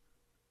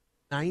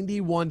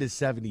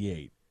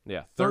 91-78.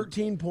 Yeah,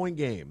 13-point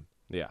game.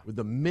 Yeah, with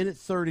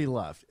 1:30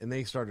 left, and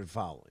they started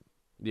fouling.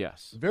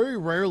 Yes, very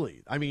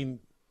rarely. I mean,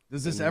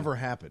 does this ever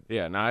happen?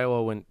 Yeah, and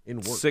Iowa went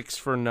in 6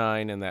 for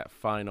 9 in that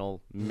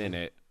final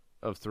minute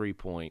of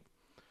 3-point.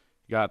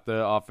 Got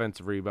the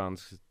offensive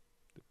rebounds,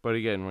 but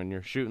again, when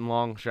you're shooting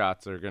long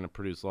shots, they're going to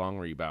produce long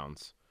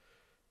rebounds.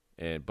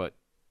 But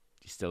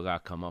you still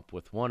got to come up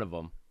with one of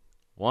them.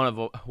 One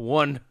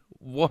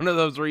of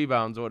those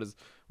rebounds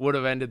would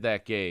have ended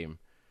that game.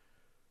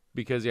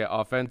 Because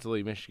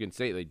offensively, Michigan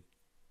State, they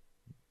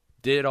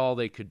did all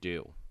they could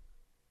do.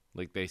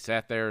 Like, they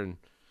sat there and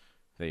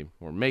they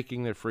were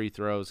making their free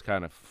throws,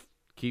 kind of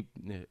keep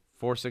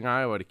forcing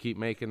Iowa to keep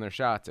making their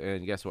shots,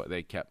 and guess what?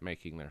 They kept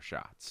making their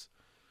shots.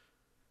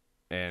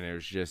 And it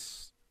was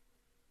just,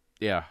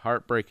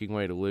 heartbreaking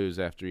way to lose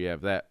after you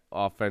have that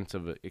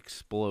offensive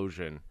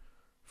explosion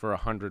for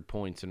 100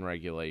 points in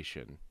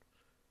regulation.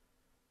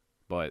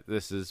 But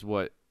this is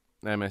what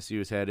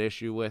MSU's had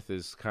issue with,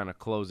 is kind of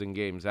closing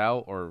games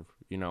out or,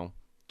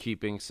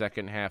 keeping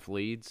second-half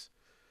leads.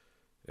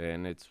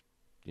 And it's,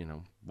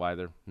 why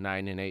they're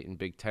 9-8 in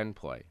Big Ten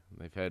play.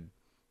 They've had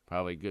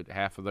probably a good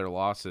half of their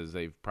losses.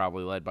 They've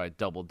probably led by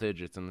double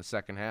digits in the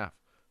second half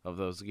of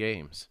those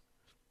games.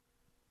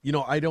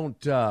 I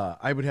don't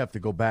I would have to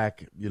go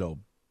back,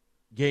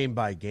 game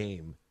by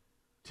game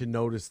to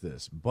notice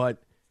this.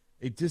 But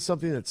it just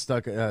something that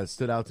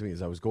stood out to me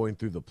as I was going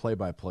through the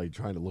play-by-play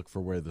trying to look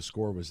for where the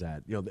score was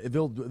at.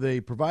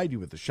 They provide you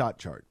with a shot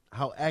chart.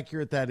 How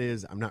accurate that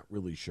is, I'm not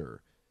really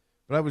sure.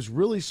 But I was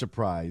really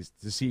surprised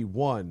to see,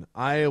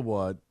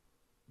 Iowa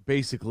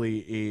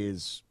basically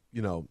is,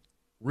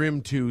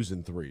 rim 2s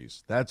and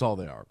 3s. That's all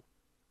they are.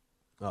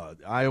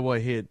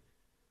 Iowa hit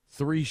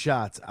 3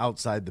 shots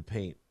outside the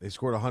paint. They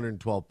scored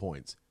 112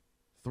 points.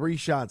 3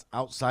 shots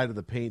outside of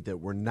the paint that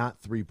were not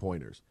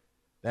three-pointers.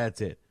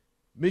 That's it.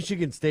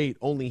 Michigan State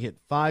only hit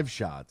 5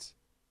 shots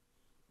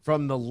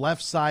from the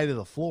left side of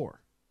the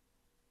floor.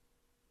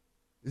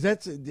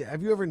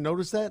 Have you ever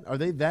noticed that? Are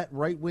they that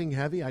right-wing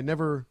heavy?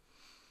 They're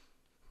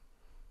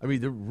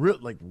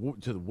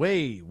to the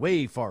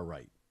way far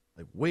right,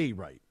 like way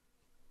right.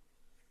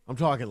 I'm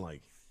talking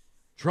like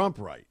Trump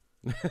right.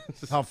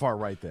 How far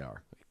right they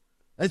are.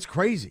 That's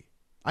crazy.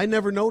 I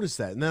never noticed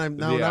that. And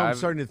then I'm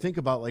starting to think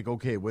about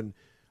when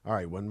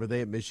were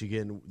they at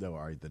Michigan? All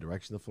right, the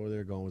direction the floor they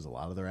were going was a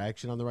lot of their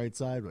action on the right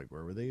side. Like,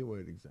 where were they? What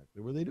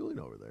exactly were they doing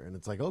over there? And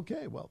it's like,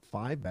 okay, well,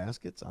 5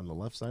 baskets on the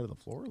left side of the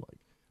floor.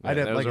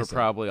 Those are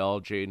probably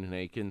all Jaden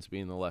Akins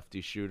being the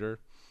lefty shooter.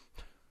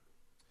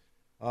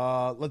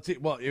 Let's see.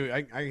 Well,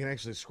 I can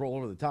actually scroll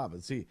over the top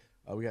and see.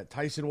 We got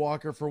Tyson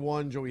Walker for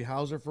 1, Joey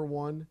Hauser for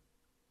 1.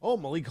 Oh,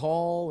 Malik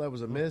Hall, that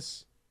was a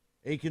miss.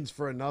 Akins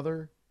for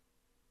another.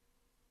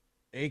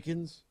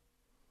 Akins.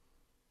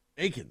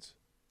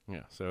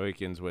 Yeah, so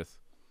Akins with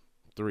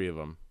 3 of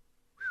them.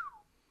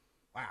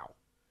 Wow.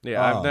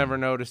 Yeah, I've never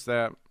noticed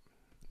that.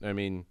 I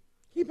mean,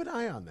 keep an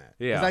eye on that.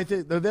 Yeah, I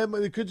think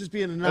it could just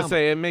be an anomaly. I'd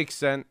say it makes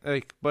sense,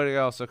 but it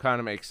also kind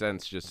of makes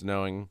sense just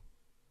knowing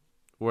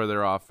where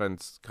their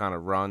offense kind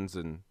of runs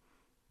and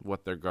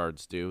what their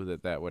guards do,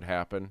 that would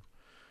happen.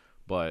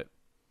 But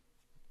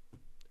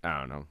I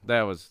don't know.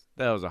 That was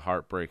a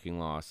heartbreaking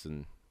loss,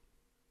 and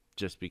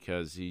just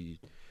because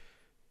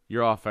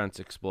your offense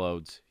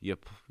explodes, you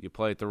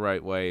play it the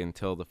right way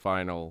until the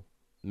final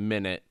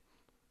minute.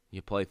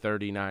 You play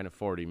 39 of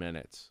 40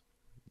 minutes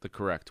the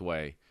correct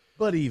way.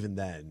 But even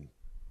then,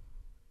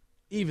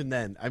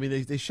 I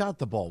mean, they shot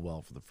the ball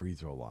well for the free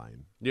throw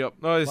line. Yep.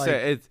 No,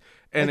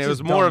 it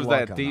was more of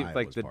that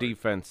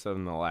defense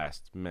in the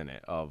last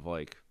minute of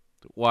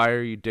why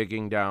are you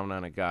digging down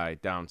on a guy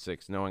down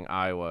 6, knowing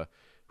Iowa,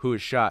 who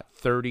has shot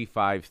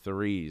 35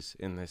 threes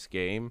in this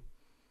game?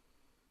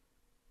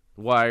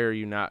 Why are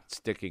you not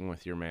sticking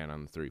with your man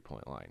on the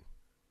 3-point line?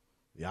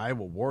 The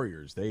Iowa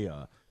Warriors,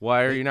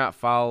 why are you not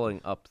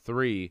fouling up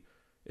 3?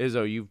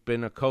 Izzo, you've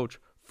been a coach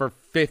for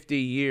 50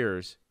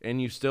 years,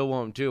 and you still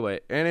won't do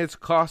it. And it's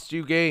cost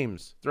you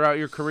games throughout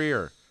your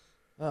career.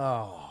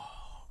 Oh,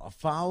 a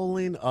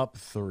fouling up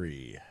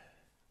 3.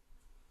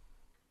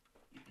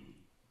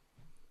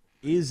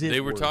 Is it They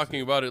were talking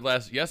about it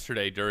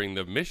yesterday during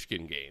the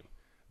Michigan game,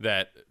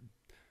 that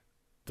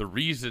the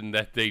reason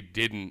that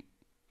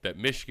that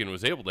Michigan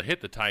was able to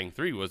hit the tying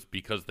 3 was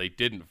because they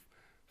didn't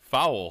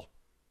foul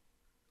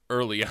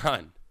early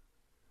on.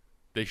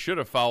 They should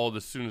have fouled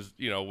as soon as,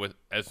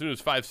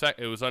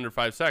 it was under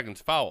 5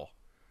 seconds, foul.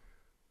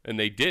 And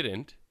they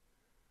didn't.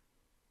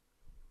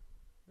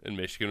 And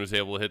Michigan was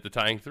able to hit the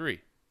tying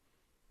 3.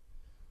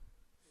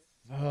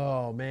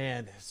 Oh,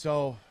 man.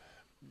 So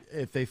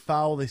if they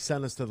foul, they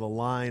send us to the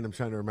line. I'm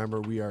trying to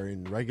remember. We are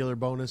in regular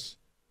bonus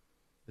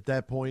at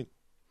that point.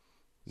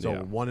 So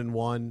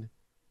 1-1,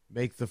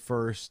 make the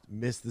first,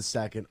 miss the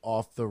second,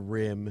 off the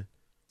rim,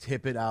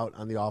 tip it out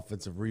on the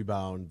offensive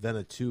rebound. Then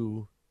a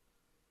 2.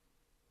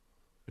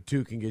 A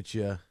 2 can get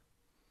you.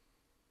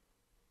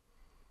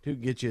 2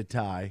 can get you a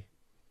tie.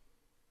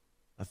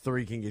 A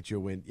 3 can get you a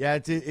win. Yeah,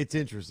 it's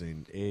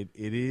interesting. It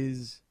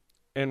is.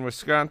 In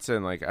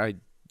Wisconsin,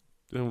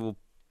 we'll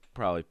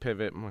probably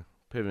pivot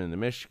into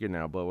Michigan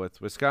now, but with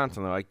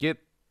Wisconsin, though, I get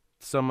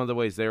some of the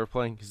ways they were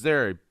playing because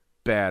they're a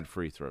bad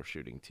free throw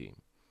shooting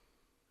team.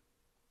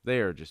 They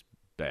are just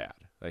bad.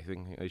 I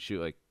think they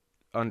shoot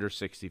under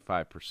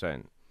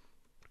 65%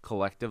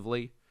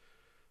 collectively.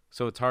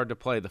 So it's hard to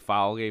play the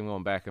foul game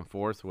going back and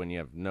forth when you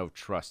have no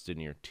trust in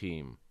your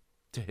team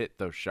to hit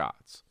those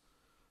shots.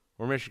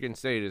 Where Michigan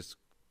State is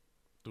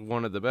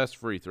one of the best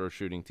free throw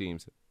shooting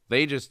teams.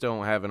 They just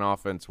don't have an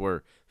offense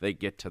where they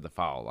get to the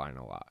foul line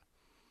a lot.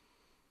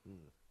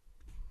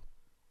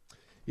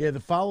 Yeah, the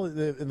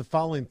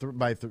fouling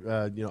by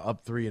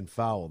up 3 and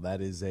foul,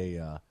 that is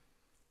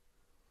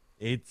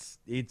it's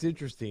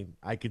interesting.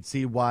 I could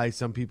see why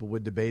some people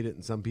would debate it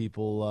and some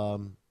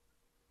people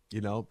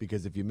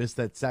because if you miss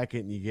that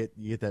second, you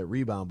get that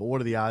rebound. But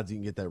what are the odds you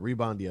can get that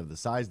rebound? Do you have the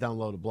size down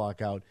low to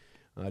block out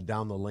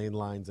down the lane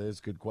lines? That is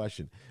a good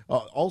question.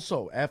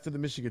 Also, after the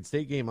Michigan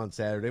State game on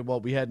Saturday,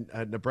 we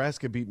had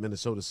Nebraska beat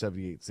Minnesota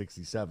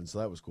 78-67, so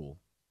that was cool.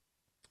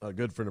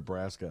 Good for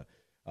Nebraska.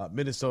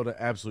 Minnesota,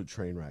 absolute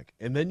train wreck.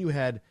 And then you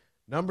had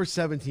number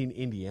 17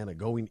 Indiana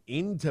going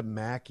into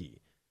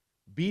Mackey,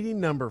 beating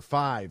number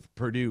 5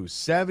 Purdue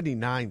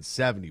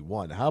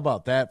 79-71. How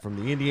about that from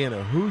the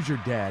Indiana Hoosier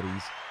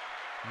Daddies?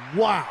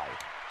 Wow.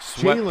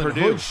 Jalen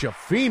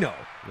Hood-Schifino,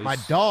 my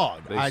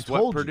dog. I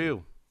told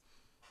Purdue.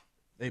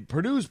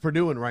 Purdue's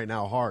Purdueing right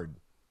now hard.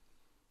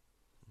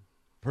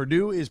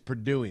 Purdue is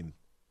Purduing.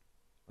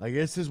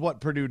 This is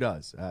what Purdue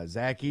does.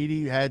 Zach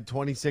Edey had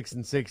 26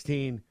 and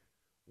 16.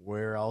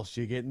 Where else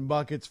you getting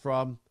buckets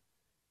from?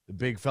 The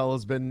big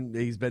fella's been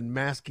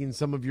masking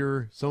some of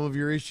your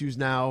issues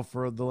now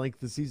for the length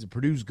of the season.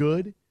 Purdue's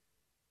good.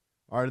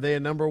 Are they a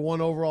number 1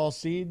 overall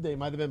seed? They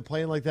might have been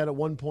playing like that at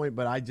one point,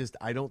 but I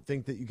don't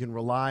think that you can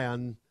rely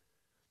on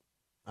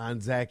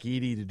Zach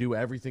Edey to do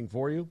everything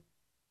for you.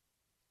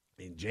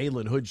 And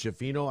Jalen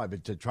Hood-Schifino, I've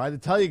been trying to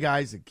tell you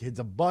guys, the kid's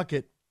a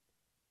bucket.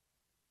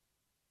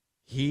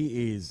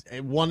 He is a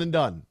one and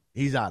done.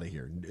 He's out of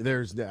here.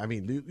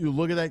 You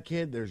look at that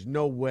kid, there's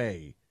no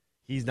way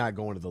he's not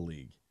going to the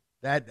league.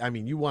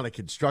 You want to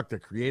construct or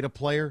create a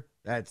player,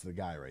 that's the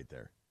guy right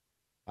there.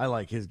 I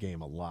like his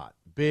game a lot.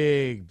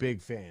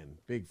 Big fan.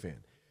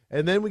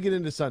 And then we get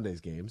into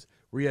Sunday's games.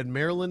 We had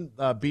Maryland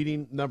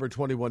beating number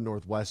 21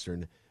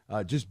 Northwestern.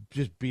 Just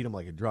beat them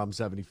like a drum,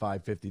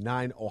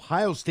 75-59.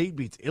 Ohio State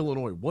beats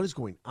Illinois. What is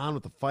going on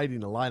with the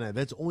Fighting Illini?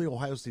 That's only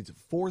Ohio State's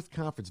 4th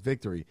conference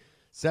victory,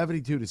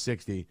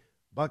 72-60.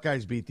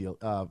 Buckeyes beat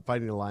the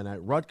Fighting Illini.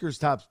 Rutgers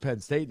tops Penn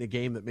State in a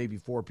game that maybe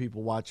 4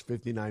 people watched,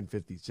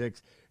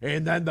 59-56.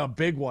 And then the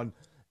big one,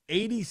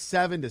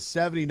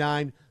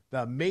 87-79.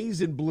 The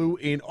Maize and Blue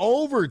in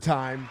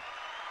overtime,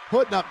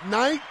 putting up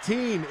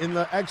 19 in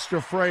the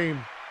extra frame.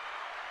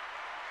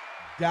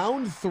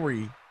 Down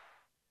 3.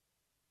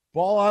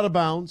 Ball out of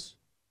bounds.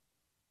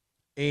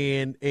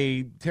 And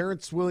a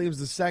Terrence Williams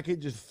II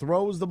just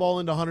throws the ball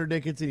into Hunter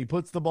Dickinson. He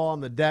puts the ball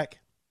on the deck.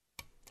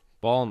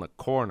 Ball in the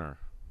corner.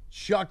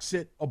 Chucks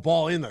it, a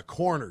ball in the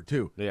corner,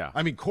 too. Yeah.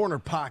 Corner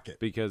pocket.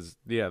 Because,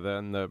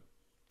 then the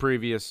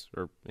previous,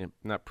 or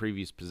not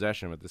previous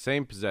possession, but the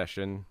same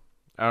possession,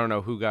 I don't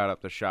know who got up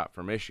the shot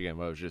for Michigan,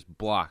 but it was just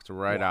blocked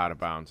right out of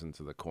bounds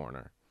into the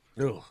corner.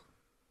 Ugh.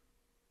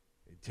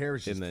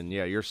 And then,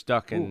 you're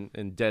stuck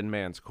in dead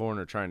man's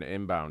corner trying to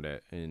inbound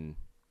it, and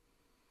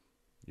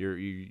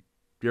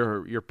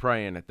you're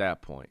praying at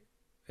that point.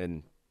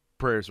 And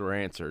prayers were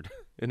answered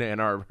in Ann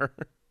Arbor.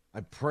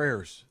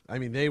 Prayers.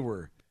 They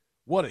were...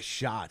 What a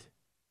shot.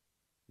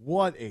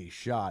 What a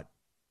shot.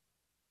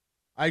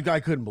 I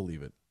couldn't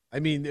believe it.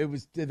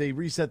 They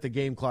reset the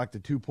game clock to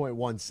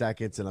 2.1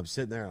 seconds, and I'm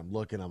sitting there, I'm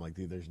looking, I'm like,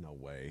 dude, there's no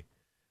way.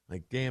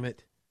 Damn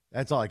it.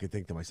 That's all I could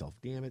think to myself.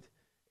 Damn it.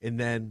 And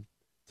then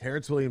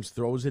Terrence Williams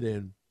throws it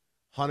in.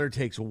 Hunter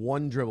takes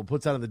one dribble,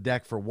 puts it on the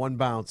deck for one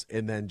bounce,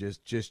 and then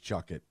just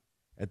chuck it.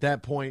 At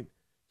that point,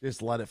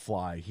 just let it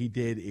fly. He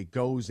did. It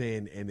goes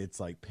in, and it's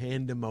like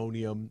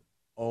pandemonium.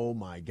 Oh,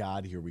 my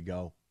God, here we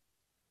go.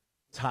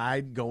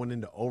 Tied going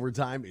into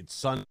overtime. It's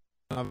Sunday.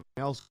 Nothing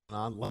else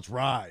on. Let's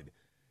ride.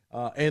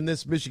 And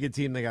this Michigan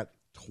team, they got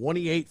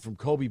 28 from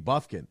Kobe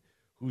Buffkin,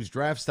 whose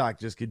draft stock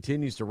just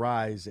continues to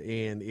rise.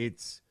 And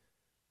it's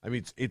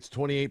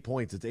 28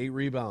 points. It's 8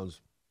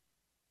 rebounds.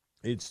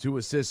 It's 2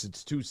 assists.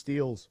 It's 2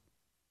 steals.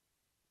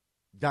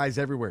 Guys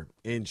everywhere.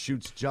 And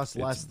shoots just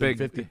less than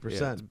 50%.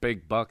 Yeah, it's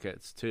big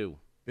buckets, too.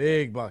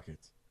 Big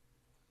buckets.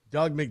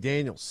 Doug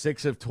McDaniel,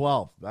 6 of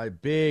 12.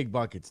 Big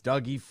buckets.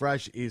 Dougie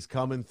Fresh is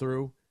coming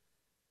through.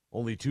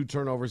 Only 2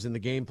 turnovers in the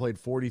game, played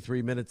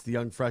 43 minutes, the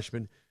young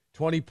freshman.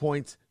 20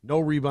 points, no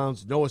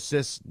rebounds, no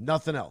assists,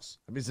 nothing else.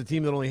 It's a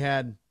team that only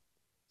had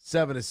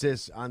 7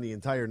 assists on the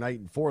entire night,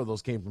 and 4 of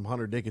those came from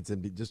Hunter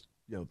Dickinson, just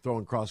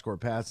throwing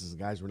cross-court passes. The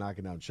guys were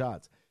knocking down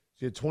shots.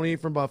 So you had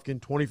 28 from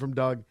Bufkin, 20 from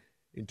Doug,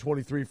 and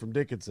 23 from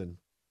Dickinson,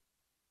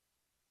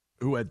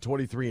 who had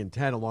 23 and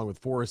 10, along with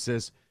 4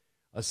 assists,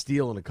 a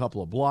steal, and a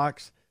couple of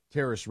blocks.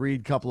 Terrace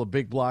Reed, couple of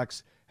big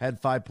blocks, had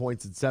 5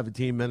 points in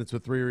 17 minutes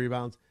with 3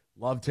 rebounds.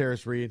 Love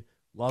Terrace Reed.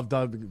 Love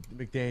Doug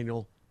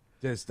McDaniel.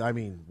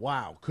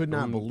 Wow. Could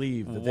not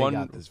believe that they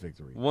got this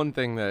victory. One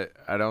thing that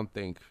I don't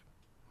think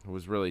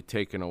was really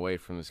taken away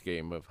from this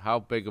game of how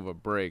big of a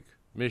break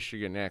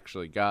Michigan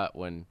actually got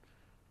when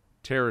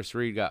Terrace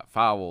Reed got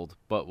fouled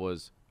but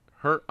was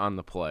hurt on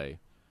the play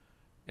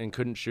and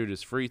couldn't shoot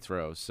his free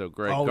throws. So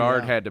Greg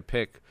Gard had to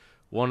pick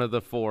one of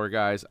the 4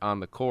 guys on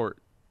the court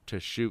to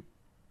shoot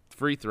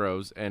free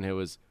throws, and it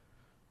was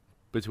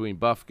between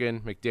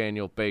Bufkin,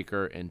 McDaniel,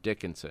 Baker, and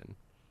Dickinson.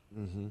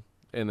 Mm-hmm.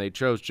 And they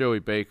chose Joey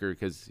Baker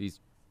because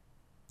he's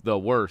the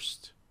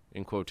worst,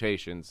 in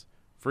quotations,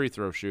 free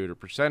throw shooter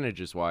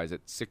percentages-wise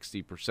at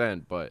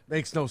 60%. But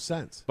makes no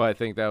sense. But I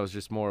think that was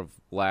just more of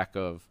lack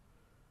of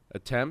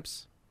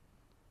attempts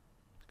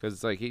because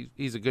it's like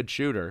he's a good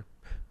shooter.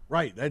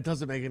 Right. That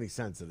doesn't make any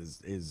sense that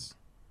his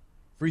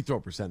free throw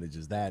percentage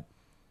is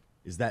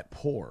that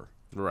poor.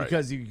 Right.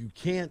 Because you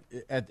can't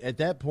 – at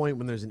that point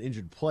when there's an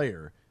injured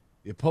player,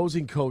 the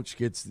opposing coach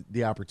gets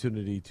the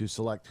opportunity to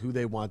select who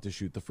they want to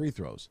shoot the free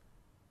throws.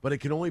 But it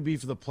can only be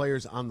for the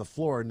players on the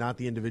floor, not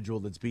the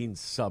individual that's being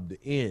subbed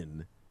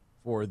in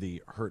for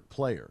the hurt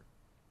player.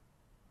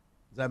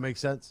 Does that make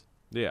sense?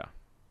 Yeah.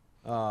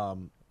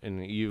 And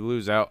you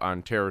lose out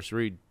on Terrace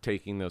Reed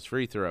taking those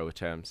free throw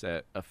attempts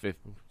at a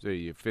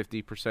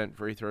 50%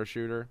 free throw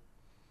shooter.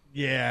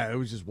 Yeah, it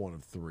was just 1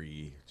 of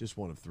 3. Just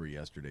 1 of 3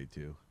 yesterday,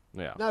 too.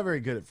 Yeah. Not very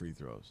good at free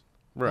throws.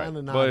 Right.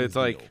 But it's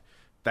like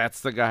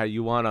that's the guy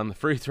you want on the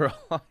free throw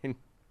line.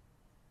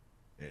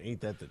 Yeah, ain't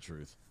that the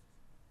truth?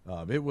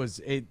 There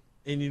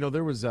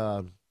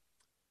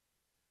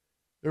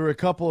were a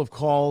couple of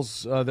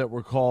calls that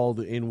were called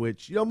in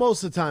which,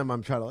 most of the time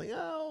I'm trying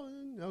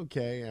to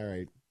okay, all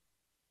right.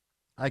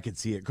 I could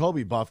see it.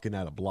 Kobe Bufkin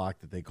had a block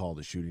that they called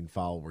a shooting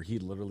foul where he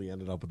literally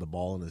ended up with the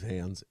ball in his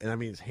hands. And,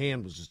 his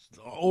hand was just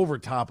over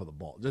top of the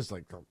ball. Just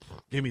like,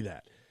 give me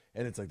that.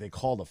 And it's like they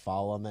called a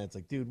foul on that. It's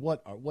like, dude,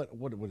 what I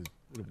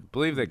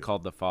believe they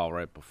called the foul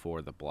right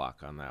before the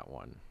block on that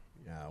one.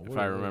 Yeah. If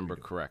I remember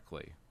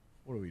correctly.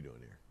 What are we doing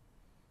here?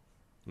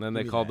 And then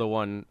they called the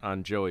one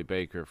on Joey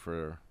Baker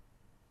for,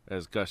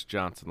 as Gus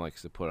Johnson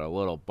likes to put, a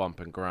little bump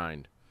and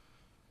grind.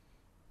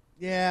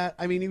 Yeah,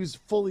 he was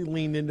fully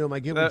leaned into him. I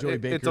get what Joey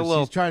Baker.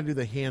 He's trying to do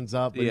the hands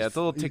up. But it's a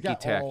little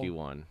ticky-tacky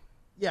one.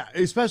 Yeah,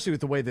 especially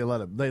with the way they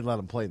let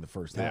him play in the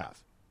first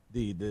half.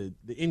 The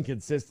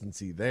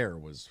inconsistency there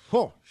was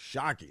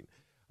shocking.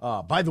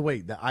 By the way,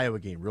 the Iowa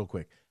game, real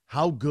quick.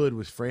 How good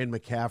was Fran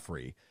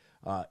McCaffrey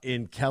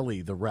in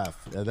Kelly, the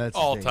ref? That's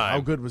all time. How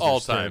good was all their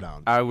stare time.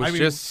 down? I was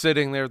just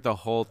sitting there the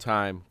whole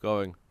time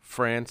going,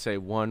 Fran, say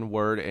one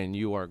word and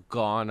you are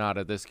gone out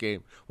of this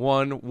game.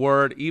 One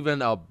word,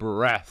 even a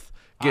breath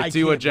gets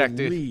you ejected.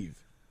 I can't believe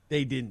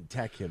they didn't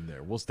tech him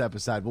there. We'll step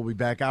aside. We'll be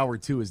back. Hour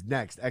 2 is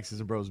next. X's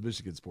and Bros,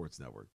 Michigan Sports Network.